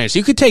 49ers.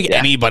 You could take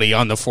anybody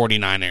on the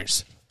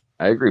 49ers.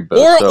 I agree.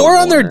 Or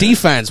on their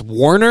defense.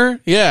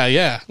 Warner?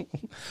 Yeah.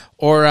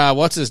 Or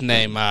what's his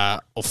name?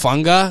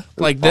 Ofunga?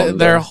 Like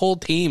their whole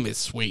team is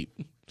sweet.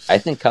 I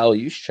think Kyle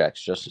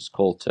Juszczyk's just as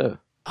cool too.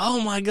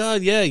 Oh my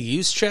god, yeah,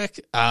 Juszczyk.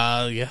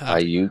 Yeah.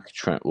 Ayuk,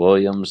 Trent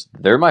Williams.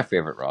 They're my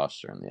favorite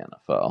roster in the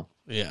NFL.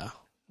 Yeah.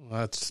 Well,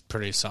 that's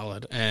pretty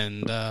solid.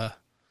 And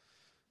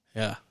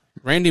yeah.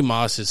 Randy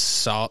Moss is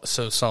so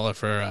solid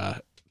for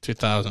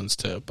 2000s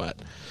too, but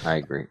I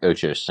agree.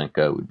 Ocho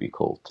Cinco would be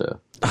cool too.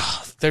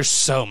 Oh, there's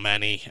so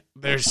many.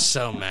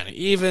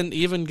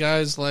 Even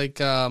guys like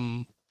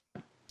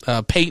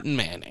Peyton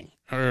Manning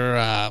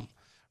or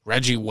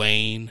Reggie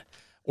Wayne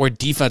or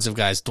defensive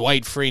guys.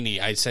 Dwight Freeney.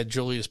 I said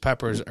Julius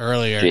Peppers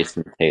earlier.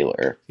 Jason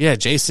Taylor. Yeah,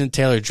 Jason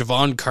Taylor.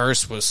 Javon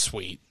Curse was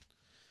sweet.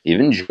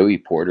 Even Joey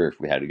Porter, if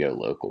we had to go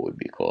local, would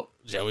be cool.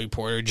 Joey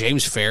Porter.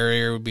 James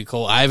Ferrier would be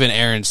cool. I have an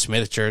Aaron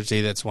Smith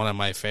jersey. That's one of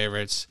my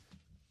favorites.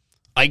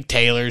 Ike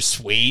Taylor's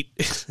sweet.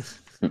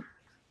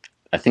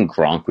 I think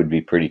Gronk would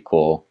be pretty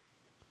cool.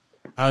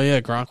 Oh, yeah,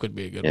 Gronk would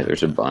be a good one. Yeah,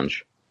 there's a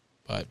bunch.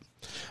 But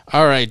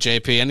all right,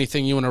 JP,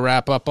 anything you want to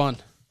wrap up on?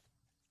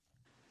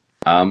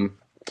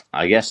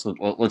 I guess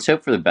let's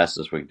hope for the best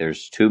this week.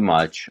 There's too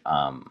much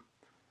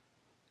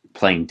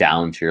playing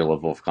down to your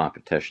level of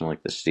competition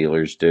like the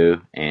Steelers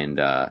do, and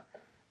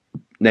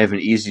they have an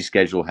easy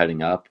schedule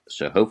heading up.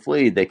 So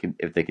hopefully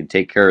if they can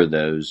take care of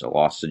those, a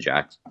loss to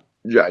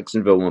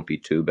Jacksonville won't be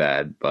too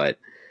bad. But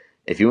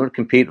if you want to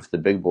compete with the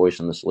big boys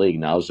in this league,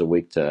 now's the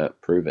week to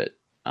prove it.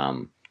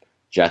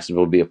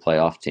 Jacksonville will be a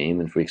playoff team,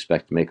 and if we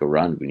expect to make a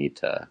run, we need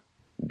to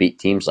beat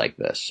teams like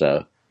this.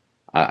 So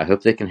I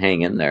hope they can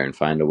hang in there and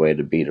find a way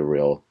to beat a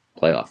real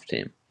playoff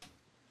team.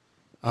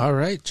 All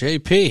right,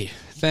 JP,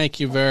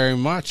 thank you very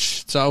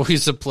much. It's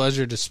always a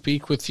pleasure to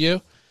speak with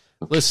you.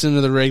 Listen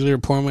to the regular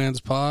Poor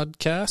Man's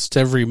podcast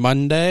every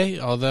Monday,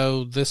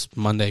 although this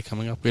Monday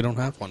coming up, we don't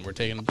have one. We're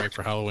taking a break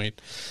for Halloween.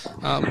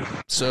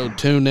 So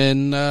tune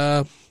in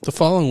the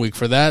following week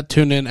for that.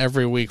 Tune in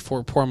every week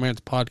for Poor Man's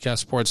Podcast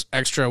Sports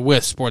Extra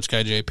with Sports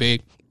Guy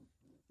JP.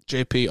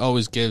 JP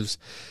always gives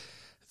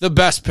the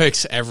best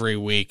picks every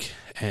week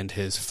and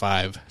his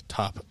 5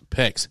 top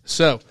picks.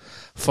 So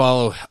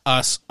follow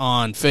us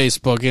on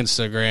Facebook,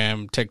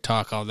 Instagram,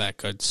 TikTok, all that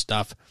good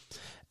stuff.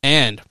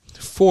 And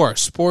for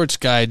Sports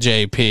Guy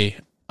JP,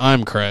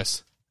 I'm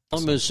Chris. All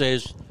I'm going to say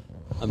is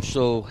I'm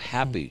so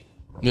happy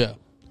that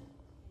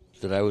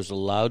I was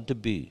allowed to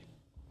be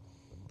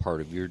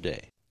part of your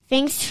day.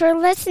 Thanks for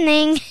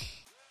listening.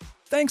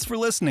 Thanks for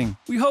listening.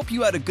 We hope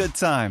you had a good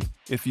time.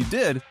 If you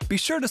did, be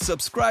sure to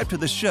subscribe to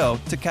the show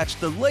to catch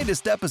the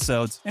latest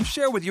episodes and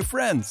share with your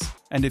friends.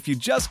 And if you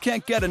just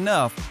can't get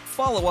enough,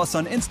 follow us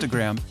on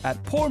Instagram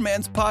at Poor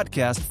Man's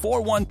Podcast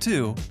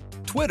 412,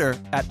 Twitter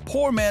at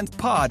Poor Man's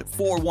Pod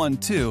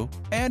 412,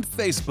 and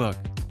Facebook.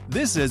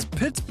 This is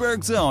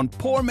Pittsburgh's own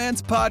Poor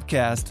Man's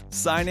Podcast,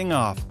 signing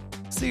off.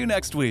 See you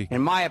next week.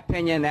 In my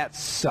opinion, that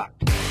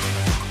sucked.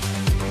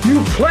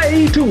 You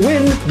play to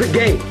win the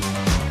game.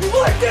 You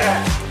like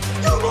that?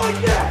 You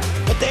like that?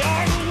 But they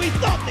are who we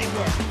thought they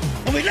were.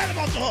 And we let them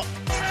off the hook.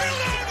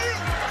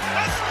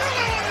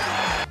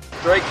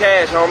 Straight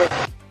cash,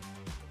 homie.